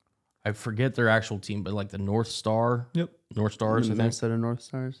 I forget their actual team, but like the North Star. Yep. North Stars, I think. Minnesota North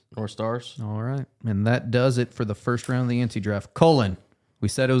Stars. North Stars. All right. And that does it for the first round of the anti-draft. Cullen, we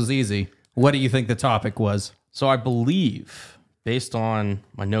said it was easy. What do you think the topic was? So I believe, based on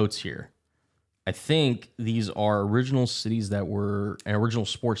my notes here, I think these are original cities that were, and original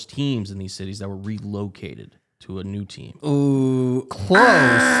sports teams in these cities that were relocated to a new team. Ooh, Close,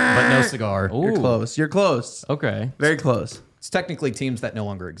 but no cigar. you're close. You're close. Okay. Very close. It's technically teams that no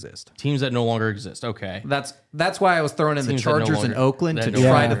longer exist. Teams that no longer exist. Okay. That's why I was throwing in the Teams that no Chargers in longer- Oakland that to no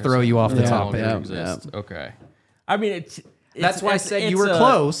try longer to throw you off the exist. topic. No longer Yeah, exist. Okay. I mean, That's why I said you it's were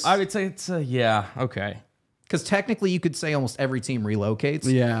close. I would say it's a, yeah. Okay. Because technically, you could say almost every team relocates.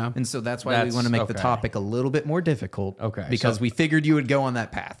 Yeah. And so that's why we That's- want to make the okay. topic a little bit more difficult. Okay, Because so- we figured you would go on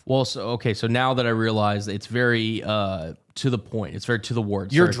that path. Well, so now that I realize it's very to the point. It's very to the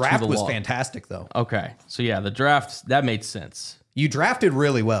words. Your very to draft the was law. fantastic, though. Okay. So yeah, the draft, that made sense. You drafted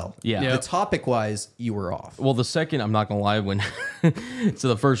really well. Yeah. The topic wise, you were off. Well, the second, I'm not gonna lie, when so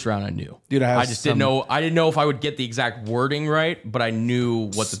the first round I knew. Dude, I have just didn't know. I didn't know if I would get the exact wording right, but I knew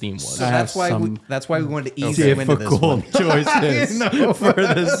what the theme was. So I that's have why some that's why we wanted to ease you into this one. choices for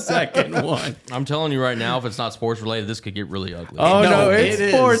the second one. I'm telling you right now, if it's not sports related, this could get really ugly. Oh, No, no, it's it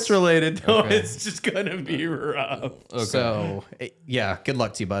is. sports related. No, Okay. it's just going to be rough. Okay. So yeah, good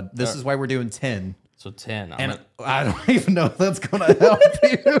luck to you, bud. This is why we're doing 10. So 10. And I don't even know if that's gonna help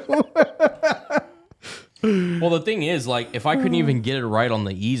you. Well, the thing is, like, if I couldn't even get it right on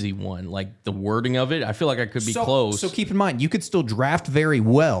the easy one, like the wording of it, I feel like I could be close, So keep in mind, you could still draft very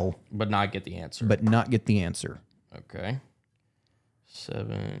well, but not get the answer. but not get the answer. Okay.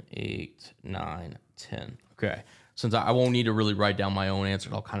 7, 8, 9, 10. Okay. Since I won't need to really write down my own answer,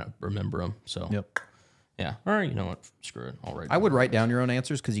 I'll kind of remember them. So, Yep. yeah. All right. You know what? Screw it. I'll write I would write down your own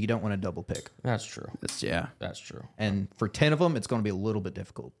answers because you don't want to double pick. That's true. Yeah. That's true. And for 10 of them, it's going to be a little bit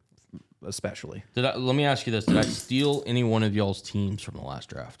difficult, especially. Let me ask you this. Did I steal any one of y'all's teams from the last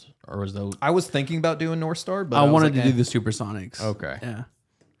draft? Or was those... I was thinking about doing North Star, but I was wanted like, to do the Supersonics. Okay. Yeah.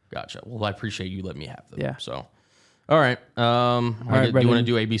 Gotcha. Well, I appreciate you letting me have them. Yeah. So, all right. right, Do you want to Brendan.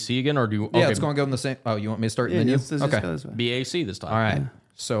 do ABC again, or do you? Yeah, okay, it's going to go in the same. Oh, you want me to start? Yeah, and then let's you? just Okay. go this way. BAC this time. All right.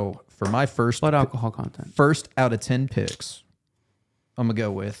 So for my Blood alcohol content. first out of 10 picks, I'm going to go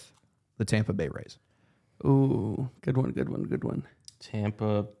with the Tampa Bay Rays. Ooh, good one, good one, good one.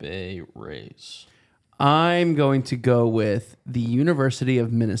 Tampa Bay Rays. I'm going to go with the University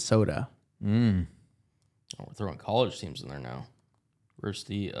of Minnesota. Oh, we're throwing college teams in there now.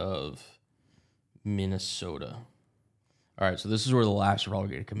 University of Minnesota. All right, so this is where the laughs are all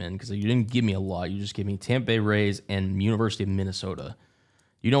going to come in because you didn't give me a lot. You just gave me Tampa Bay Rays and University of Minnesota.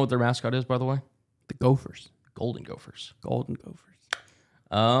 You know what their mascot is, by the way? The Gophers. Golden Gophers. Golden Gophers.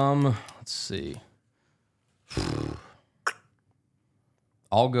 Let's see.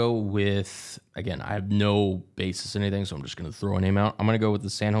 I'll go with, again, I have no basis in anything, so I'm just going to throw a name out. I'm going to go with the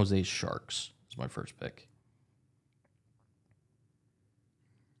San Jose Sharks. That's my first pick.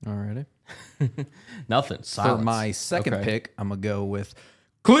 All righty. Nothing. For Silence. my second Okay. pick, I'm going to go with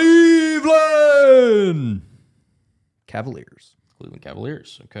Cleveland Cavaliers. Cleveland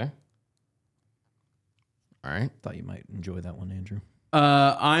Cavaliers. Okay. All right. Thought you might enjoy that one, Andrew.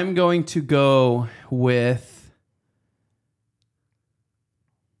 I'm going to go with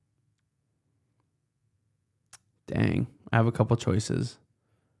dang. I have a couple choices.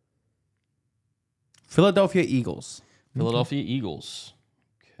 Philadelphia Eagles. Philadelphia Eagles.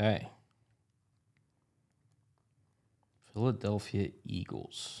 Okay. Philadelphia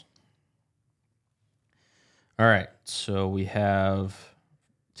Eagles. All right. So we have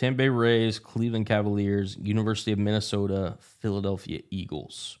Tampa Bay Rays, Cleveland Cavaliers, University of Minnesota, Philadelphia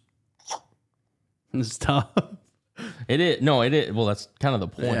Eagles. It's tough. It is. No, it is. Well, that's kind of the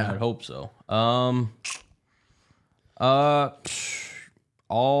point. Yeah. I'd hope so.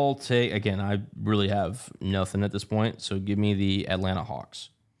 I'll take, again, I really have nothing at this point, so give me the Atlanta Hawks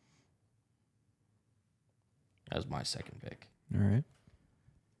as my second pick. All right.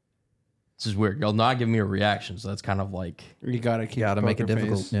 This is weird. Y'all not giving me a reaction, so that's kind of like, You gotta keep Got to make it poker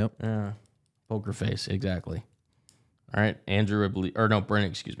difficult. face. Yep. poker face. Exactly. All right, Andrew, I believe, or no, Brent,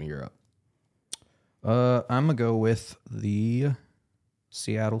 excuse me, you're up. I'm going to go with the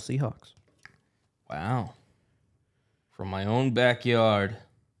Seattle Seahawks. Wow. From my own backyard.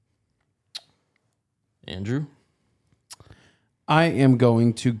 Andrew? I am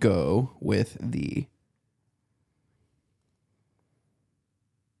going to go with the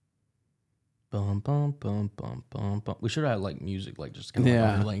Bum, bum, bum, bum, bum, bum. We should have had like music, like just kind of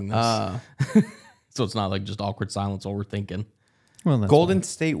yeah, overlaying this. So it's not like just awkward silence while we're thinking. Well, that's Golden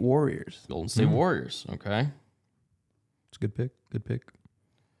State Warriors. Golden State Warriors. Okay. It's a good pick. Good pick.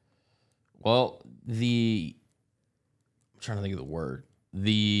 Well, I'm trying to think of the word.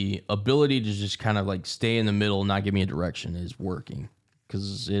 The ability to just kind of like stay in the middle and not give me a direction is working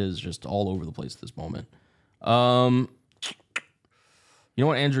because it is just all over the place at this moment. You know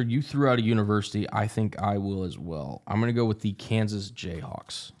what, Andrew? You threw out a university. I think I will as well. I'm going to go with the Kansas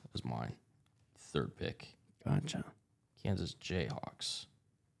Jayhawks as mine. Third pick. Gotcha. Kansas Jayhawks.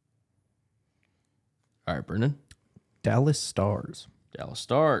 All right, Brendan. Dallas Stars. Dallas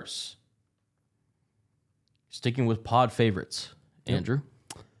Stars. Sticking with pod favorites. Andrew.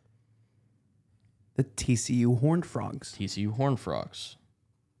 The TCU Horned Frogs. TCU Horned Frogs.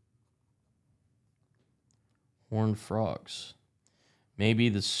 Horned Frogs. Maybe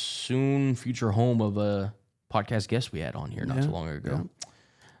the soon future home of a podcast guest we had on here not too long ago. Yeah.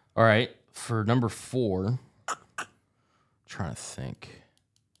 All right. For number 4, I'm trying to think.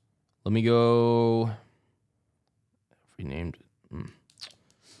 Let me go. If we named it.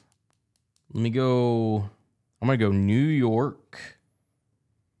 Let me go. I'm going to go New York.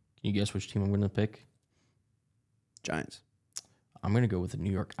 Can you guess which team I'm going to pick? Giants. I'm going to go with the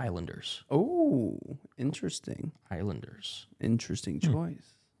New York Islanders. Oh, interesting. Islanders. Interesting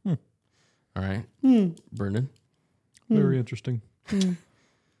choice. All right. Brendan. Very interesting. I'm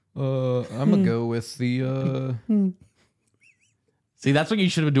going to go with the See, that's what you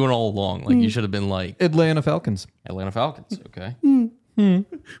should have been doing all along. Like, you should have been like... Atlanta Falcons. Atlanta Falcons. Okay. All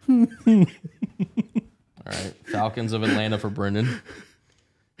right. Falcons of Atlanta for Brendan.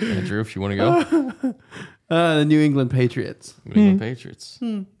 Andrew, if you want to go. The New England Patriots. New England Patriots.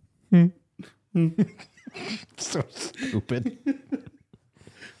 So stupid.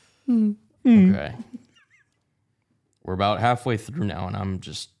 Okay. We're about halfway through now, and I'm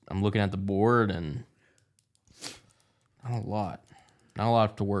looking at the board, and not a lot. Not a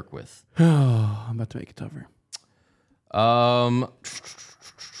lot to work with. Oh, I'm about to make it tougher. I'll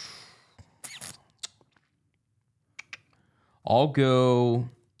go.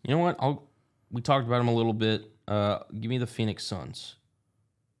 You know what? We talked about them a little bit. Give me the Phoenix Suns.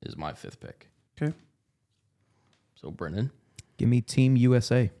 Is my 5th pick. Okay. So Brendan. Give me Team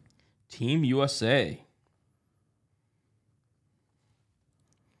USA. Team USA.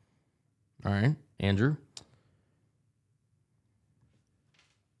 All right, Andrew.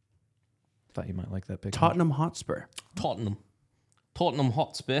 Thought you might like that pick. Tottenham Hotspur. Tottenham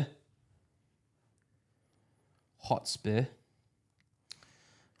Hotspur.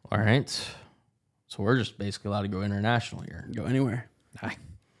 All right. So we're just basically allowed to go international here. Go anywhere.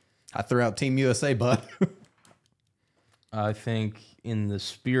 I threw out Team USA, bud. I think in the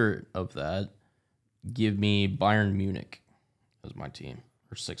spirit of that, give me Bayern Munich as my team,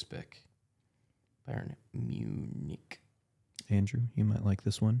 or 6th pick. Bayern Munich. Andrew, you might like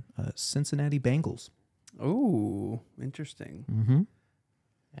this one. Cincinnati Bengals. Oh, interesting. Mm-hmm.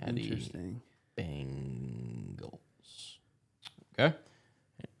 Interesting. Bengals. Okay.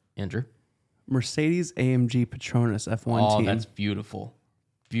 Andrew. Mercedes AMG Petronas F1 team. Oh, that's beautiful.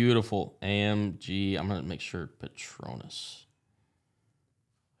 Beautiful. AMG. I'm going to make sure Petronas.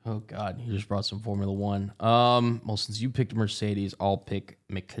 Oh, God. You just brought some Formula One. Well, since you picked Mercedes, I'll pick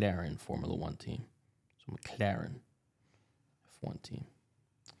McLaren Formula One team. So McLaren F1 team.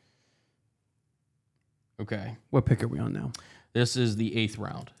 Okay. What pick are we on now? This is the 8th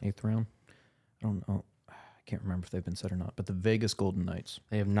round. 8th round. I don't know. I can't remember if they've been said or not, but the Vegas Golden Knights.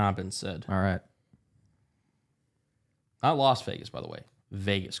 They have not been said. All right. Not Las Vegas, by the way.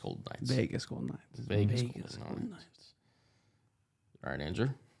 Vegas Golden Knights. Vegas Golden Knights. Vegas Golden Knights. All right, Andrew.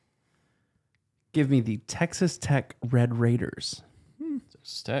 Give me the Texas Tech Red Raiders.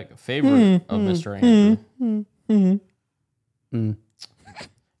 Texas Tech, a favorite of Mr. Andrew.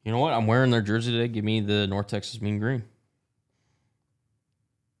 You know what? I'm wearing their jersey today. Give me the North Texas Mean Green.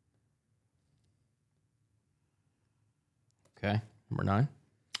 Okay, number 9.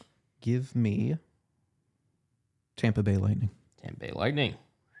 Give me Tampa Bay Lightning. Tampa Bay Lightning.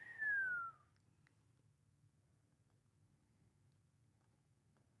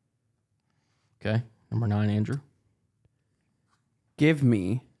 Okay, number 9, Andrew. Give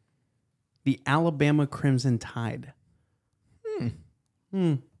me the Alabama Crimson Tide.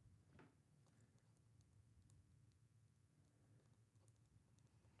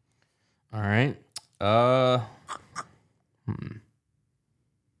 All right.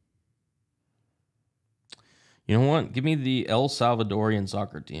 You know what? Give me the El Salvadorian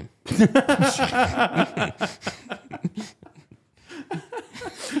soccer team. Their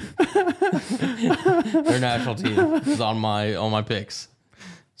national team is on my picks.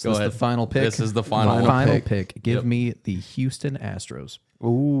 Is this the final pick? This is the final pick. Give me the Houston Astros.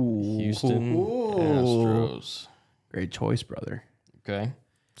 Ooh. Houston Astros. Great choice, brother. Okay.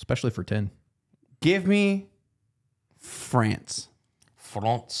 Especially for 10. Give me France.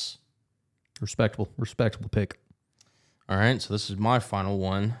 France. Respectable pick. All right, so this is my final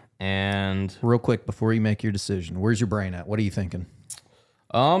one, and Real quick before you make your decision, where's your brain at? What are you thinking?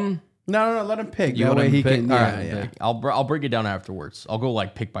 No, let him pick. You That want way him he to pick? can. All Yeah, right, yeah. I'll break it down afterwards. I'll go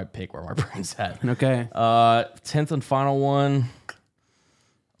like pick by pick where my brain's at. Okay. 10th and final one. I'm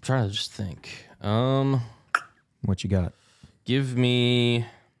trying to just think. What you got? Give me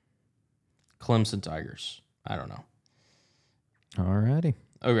Clemson Tigers. I don't know. Alrighty.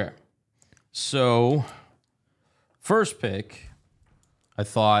 Okay. So, first pick, I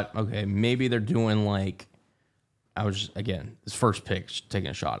thought, okay, maybe they're doing like, again, this first pick, taking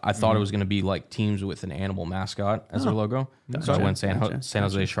a shot. I thought it was going to be like teams with an animal mascot as their logo. So I went San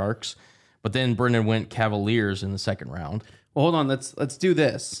Jose Sharks. But then Brendan went Cavaliers in the second round. Well, hold on. Let's do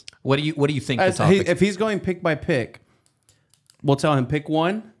this. What do you think the topic? If he's going pick by pick, we'll tell him pick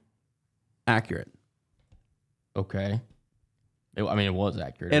one. Accurate. Okay. It was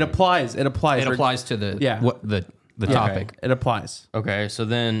accurate. It applies. It applies. It applies to the Yeah. the topic. It applies. Okay, so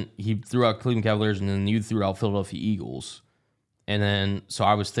then he threw out Cleveland Cavaliers, and then you threw out Philadelphia Eagles. And then, so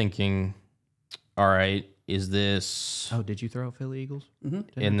I was thinking, all right, is this Oh, did you throw out Philly Eagles?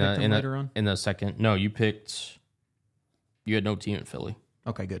 later on? in the second? No, you had no team in Philly.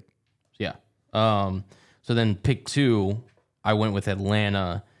 Okay, good. Yeah. So then pick 2, I went with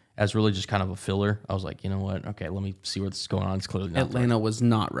Atlanta as really just kind of a filler. I was like, you know what? Okay, let me see what's going on. It's clearly not Atlanta was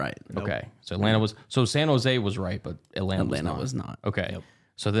not right. right. Okay, so Atlanta was. So San Jose was right, but Atlanta was not. Okay.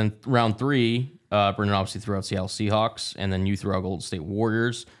 So then round 3, Brendan obviously threw out Seattle Seahawks, and then you threw out Golden State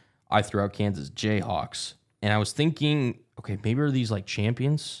Warriors. I threw out Kansas Jayhawks, and I was thinking, okay, maybe are these like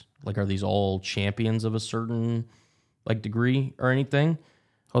champions? Like, are these all champions of a certain like degree or anything?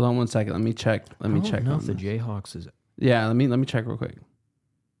 Hold on one second. Let me check. Let me check. I don't know on if the this. Jayhawks is. Yeah, let me check real quick.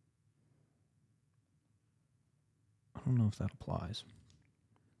 I don't know if that applies.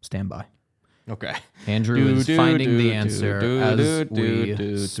 Stand by. Okay. Andrew is finding the answer as we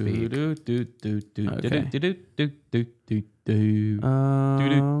speak. Is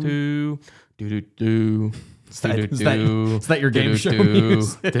that your game show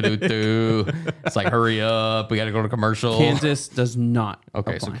news? It's like, hurry up, we got to go to commercial. Kansas does not.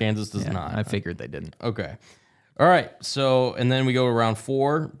 Okay, so apply. Kansas does not. I figured they didn't. Okay. All right. So, and then we go to round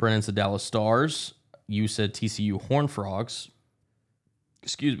 4. Brennan said Dallas Stars. You said TCU Horned Frogs.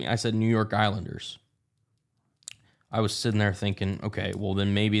 Excuse me. I said New York Islanders. I was sitting there thinking, okay, well,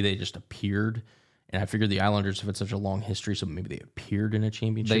 then maybe they just appeared. And I figured the Islanders have had such a long history, so maybe they appeared in a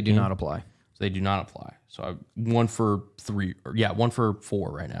championship. They do game. not apply. So they do not apply. So I 1 for 3. Or 1 for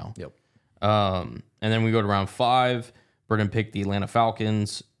 4 right now. Yep. And then we go to round 5. Brendan picked the Atlanta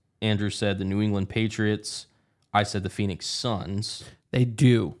Falcons. Andrew said the New England Patriots. I said the Phoenix Suns. They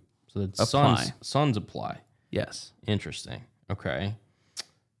do. So the Apply. Suns apply. Yes. Interesting. Okay.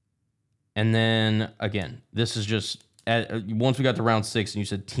 And then again, this is just once we got to round 6 and you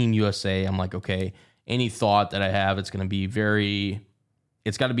said Team USA, I'm like, okay, any thought that I have, it's going to be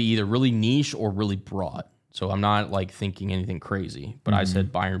it's got to be either really niche or really broad. So I'm not like thinking anything crazy, but I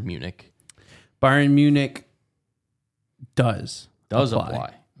said Bayern Munich. Bayern Munich does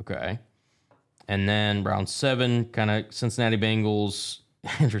apply. Okay. And then round 7, kind of Cincinnati Bengals.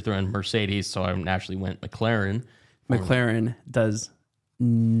 Andrew threw in Mercedes, so I naturally went McLaren. McLaren does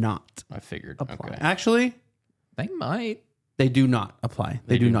not I figured. apply. Okay. Actually, They might. they do not apply.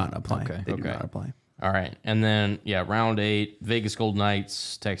 They do not apply. Okay. They do Okay. not apply. All right. And then, round 8, Vegas Golden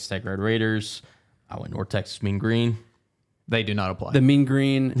Knights, Texas Tech Red Raiders. I went North Texas Mean Green. They do not apply. The Mean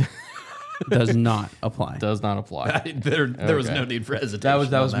Green does not apply. Does not apply. there was Okay. no need for hesitation.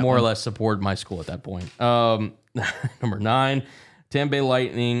 That was on more or one. less supported my school at that point. Number 9, Tampa Bay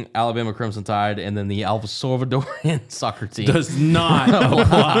Lightning, Alabama Crimson Tide, and then the El Salvadorian soccer team. Does not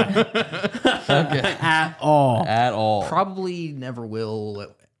apply at all. At all. Probably never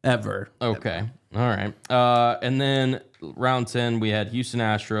will. Ever. Okay. All right. And then round 10, we had Houston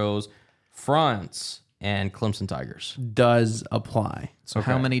Astros, France, and Clemson Tigers. Does apply. So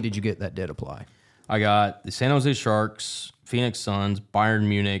how many did you get that did apply? I got the San Jose Sharks, Phoenix Suns, Bayern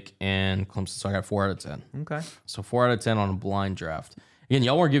Munich, and Clemson. So I got 4 out of 10. Okay. So 4 out of 10 on a blind draft. Again,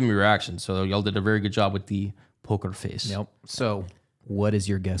 y'all weren't giving me reactions, so y'all did a very good job with the poker face. Yep. So what is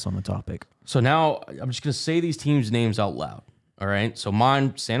your guess on the topic? So now I'm just going to say these teams' names out loud. All right. So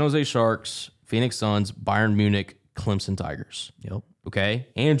mine, San Jose Sharks, Phoenix Suns, Bayern Munich, Clemson Tigers. Yep. Okay.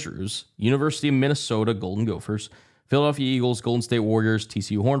 Andrews, University of Minnesota, Golden Gophers, Philadelphia Eagles, Golden State Warriors,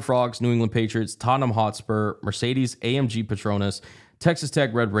 TCU Horned Frogs, New England Patriots, Tottenham Hotspur, Mercedes AMG Petronas, Texas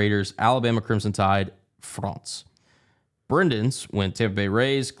Tech Red Raiders, Alabama Crimson Tide, France. Brendan's went Tampa Bay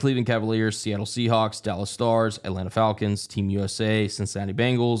Rays, Cleveland Cavaliers, Seattle Seahawks, Dallas Stars, Atlanta Falcons, Team USA, Cincinnati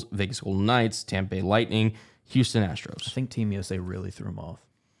Bengals, Vegas Golden Knights, Tampa Bay Lightning, Houston I Astros. think Team USA really threw him off.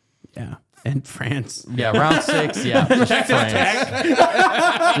 Yeah. And France. Yeah, round 6. Yeah, just France.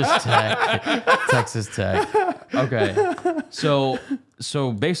 Just Tech. Texas Tech. Okay. So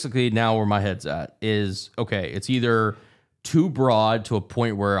basically now where my head's at is, okay, it's either too broad to a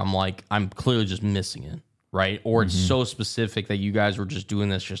point where I'm like, I'm clearly just missing it, right? Or it's so specific that you guys were just doing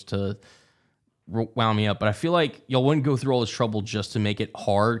this just to wound me up. But I feel like y'all wouldn't go through all this trouble just to make it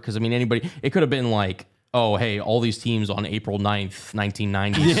hard. Because, I mean, it could have been like, oh, hey, all these teams on April 9th,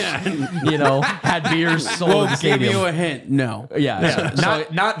 1990s, had beers sold We'll at the give stadium. you a hint. No. Yeah.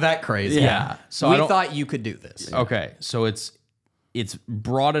 Not that crazy. Yeah. So we I don't- thought you could do this. Okay, so it's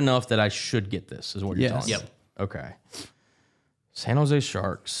broad enough that I should get this, is what you're Yes. telling me. Okay. San Jose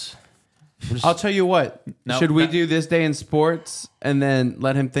Sharks. I'll tell you what. No, Should we that- do this day in sports and then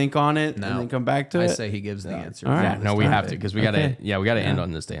let him think on it and No. then come back to I it? say he gives the answer. All right. Yeah, no, we have to because we gotta. Okay. Yeah, we gotta end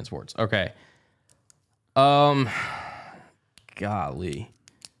on this day in sports. Okay. Golly,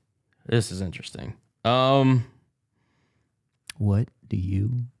 this is interesting. What do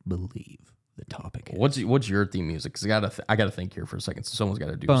you believe the topic is? What's your theme music? Because I gotta think here for a second. So someone's got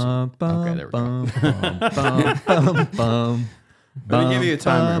to do something. Okay, there we go. Let me give you a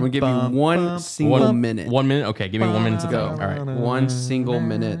timer. I'm going to give you one single minute. 1 minute. Okay, give me 1 minute to go. All right. 1 single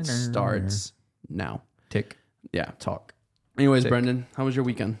minute starts now. Tick, Yeah. talk. Anyways, Brendan, how was your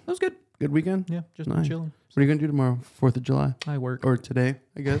weekend? That was good. Good weekend? Yeah, just Nice. chilling. What are you going to do tomorrow? 4th of July? I work. Or today,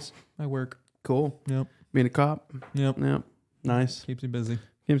 I guess. I work. Cool. Yep. Being a cop? Yep. Yep. Nice. Keeps me busy.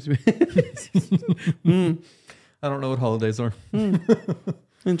 Seems to be I don't know what holidays are.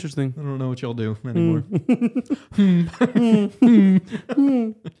 interesting. I don't know what y'all do anymore.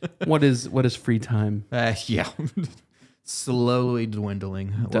 What is free time? Yeah. Slowly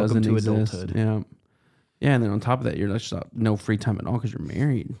dwindling. Welcome Doesn't to exist. adulthood. Yeah. Yeah, and then on top of that, you're like no free time at all because you're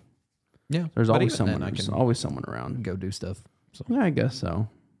married. Yeah. There's but always even then, someone. I There's can always someone around. go do stuff. So Yeah, I guess so.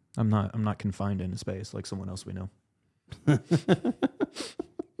 I'm not confined in a space like someone else we know.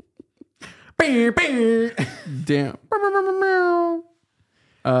 Damn.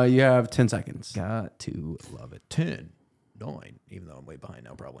 You have 10 seconds. Got to love it. 10, 9, even though I'm way behind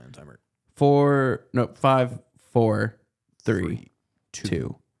now, probably on timer. 5, 4, 3,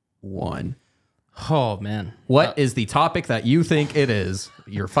 2, 1. Oh man. What is the topic that you think it is?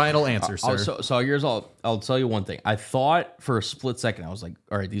 Your final answer, sir. I'll tell you one thing. I thought for a split second, I was like,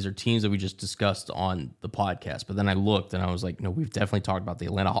 all right, these are teams that we just discussed on the podcast. But then I looked and I was like, no, we've definitely talked about the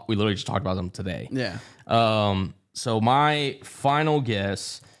Atlanta. We literally just talked about them today. Yeah. So my final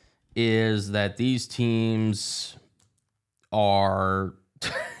guess is that these teams are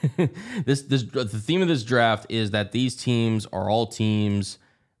the theme of this draft is that these teams are all teams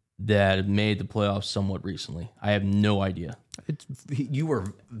that have made the playoffs somewhat recently. I have no idea. You were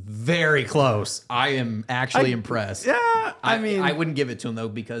very close. I am actually impressed. Yeah, I mean, I wouldn't give it to him though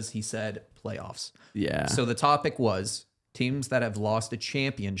because he said playoffs. yeah. So the topic was teams that have lost a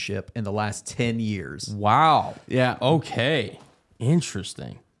championship in the last 10 years. Wow. Yeah. Okay.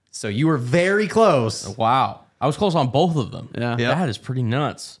 Interesting. So you were very close. Wow. I was close on both of them. Yeah. That is pretty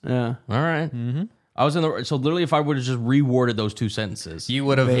nuts. Yeah. All right. Mm-hmm. I was in the so literally if I would have just reworded those two sentences, You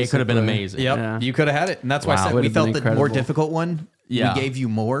would have. it could have been amazing. Yep. Yeah. You could have had it. And that's why I Wow. said Would we have been felt the more incredible. difficult one. Yeah. We gave you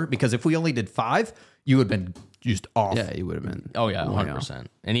more because if we only did 5, you would have been just off. Yeah, you would have been. Oh yeah, way 100%.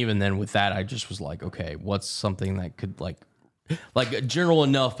 And even then with that, I just was like, okay, what's something that could like general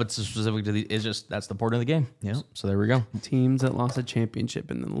enough, but specific to the it's just that's the part of the game. Yeah. So there we go. off. Teams that lost a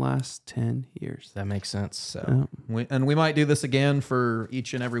championship in the last 10 years. That makes sense. So we might do this again for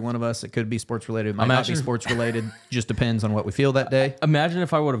each and every one of us. It could be sports related. It might not be Imagine- sports related. Just depends on what we feel that day. Imagine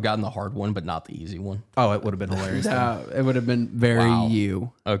if I would have gotten the hard one, but not the easy one. Oh, it would have been hilarious. It would have been very Wow.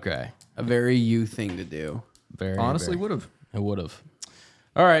 you. Okay. A very you thing to do. Very Honestly, very- would have. it would have.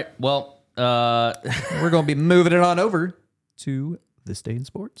 All right. Well, We're going to be moving it on over to This Day in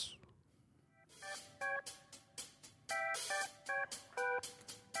Sports.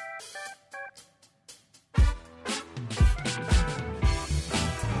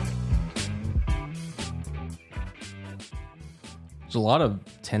 there's a lot of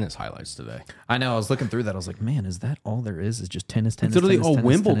tennis highlights today. I know. I was looking through that. I was like, man, is that all there is? Is just tennis, tennis, It's literally tennis, all tennis,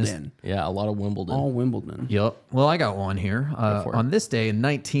 Wimbledon. tennis? Yeah, a lot of Wimbledon. All Wimbledon. Yep. Well, I got one here. for it. On this day in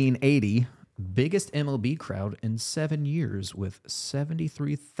 1980, biggest MLB crowd in 7 years with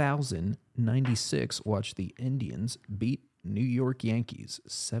 73,096 watched the Indians beat New York Yankees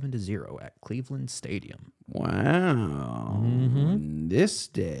 7-0 at Cleveland Stadium. Wow. This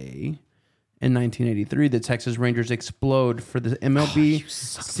day in 1983, the Texas Rangers explode for the MLB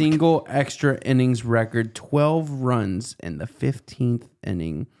single extra innings record, 12 runs in the 15th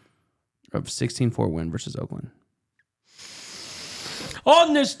inning. of 16-4 win versus Oakland.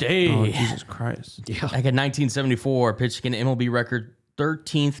 On this day, Oh, Jesus Christ. Yeah. back in 1974, pitching an MLB record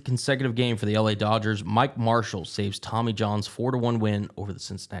 13th consecutive game for the LA Dodgers, Mike Marshall saves Tommy John's 4-1 win over the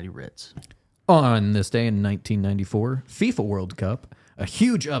Cincinnati Reds. On this day in 1994, FIFA World Cup, a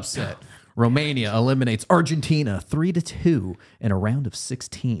huge upset. Romania eliminates Argentina 3-2 in a round of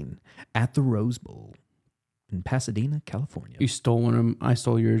 16 at the Rose Bowl in Pasadena, California. You stole one of them. I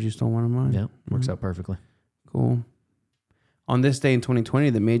stole yours. You stole one of mine. Yeah, works out perfectly. Cool. On this day in 2020,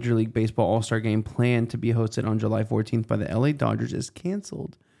 the Major League Baseball All-Star Game planned to be hosted on July 14th by the LA Dodgers is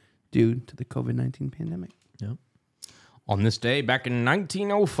canceled due to the COVID-19 pandemic. Yep. On this day, back in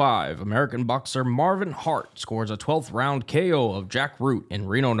 1905, American boxer Marvin Hart scores a 12th round KO of Jack Root in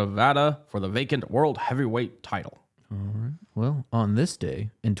Reno, Nevada for the vacant World Heavyweight title. All right. Well, on this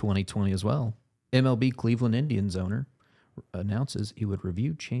day in 2020 as well, MLB Cleveland Indians owner announces he would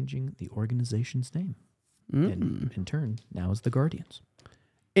review changing the organization's name. And in turn, now is the Guardians.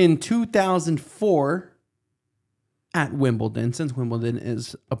 In 2004, at Wimbledon, since Wimbledon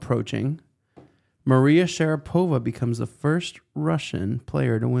is approaching, Maria Sharapova becomes the first Russian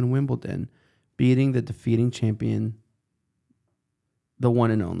player to win Wimbledon, beating the defeating champion, the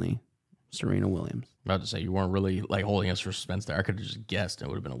one and only Serena Williams. I'm about to say, you weren't really like holding us for suspense there. I could have just guessed it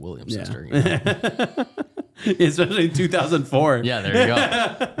would have been a Williams Yeah. sister. You know? Especially in 2004. Yeah, there you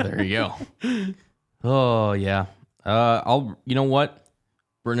go. There you go. Oh, yeah. You know what?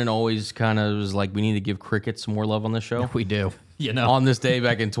 Brennan always kind of was like, we need to give cricket some more love on this show. We do. You know. On this day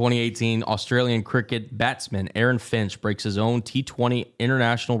back in 2018, Australian cricket batsman Aaron Finch breaks his own T20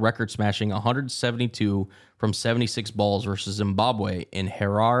 international record, smashing 172 from 76 balls versus Zimbabwe in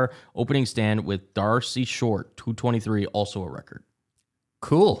Harare opening stand with Darcy Short, 223, also a record.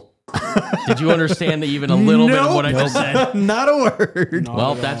 Cool. Did you understand even a little bit of what I just said? Not a word.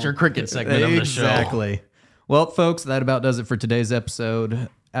 Well, that's your cricket segment of the show. Exactly. Well, folks, that about does it for today's episode.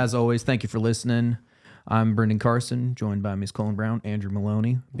 As always, thank you for listening. I'm Brendan Carson, joined by Ms. Cullen Brown, Andrew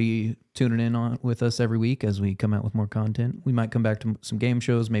Maloney. Be tuning in on with us every week as we come out with more content. We might come back to some game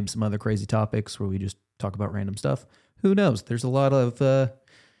shows, maybe some other crazy topics where we just talk about random stuff. Who knows? There's a lot of,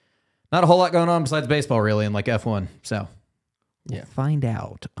 not a whole lot going on besides baseball, really, and like F1. So we'll find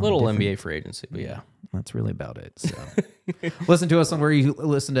out. Little NBA free agency, but yeah. That's really about it. So listen to us on where you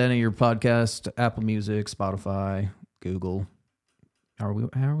listen to any of your podcasts, Apple Music, Spotify, Google. How are we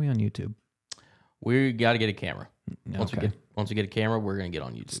on YouTube? We got to get a camera. Okay. Once we get a camera, we're going to get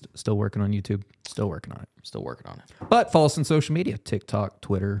on YouTube. Still working on YouTube. Still working on it. Still working on it. But follow us on social media, TikTok,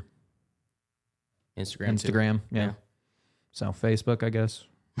 Twitter, Instagram. Too. Yeah. So Facebook, I guess.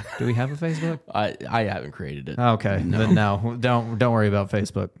 Do we have a Facebook? I haven't created it. Okay. Then no, don't worry about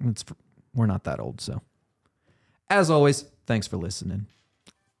Facebook. We're not that old. So as always, thanks for listening.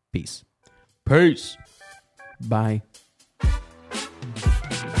 Peace. Peace. Bye.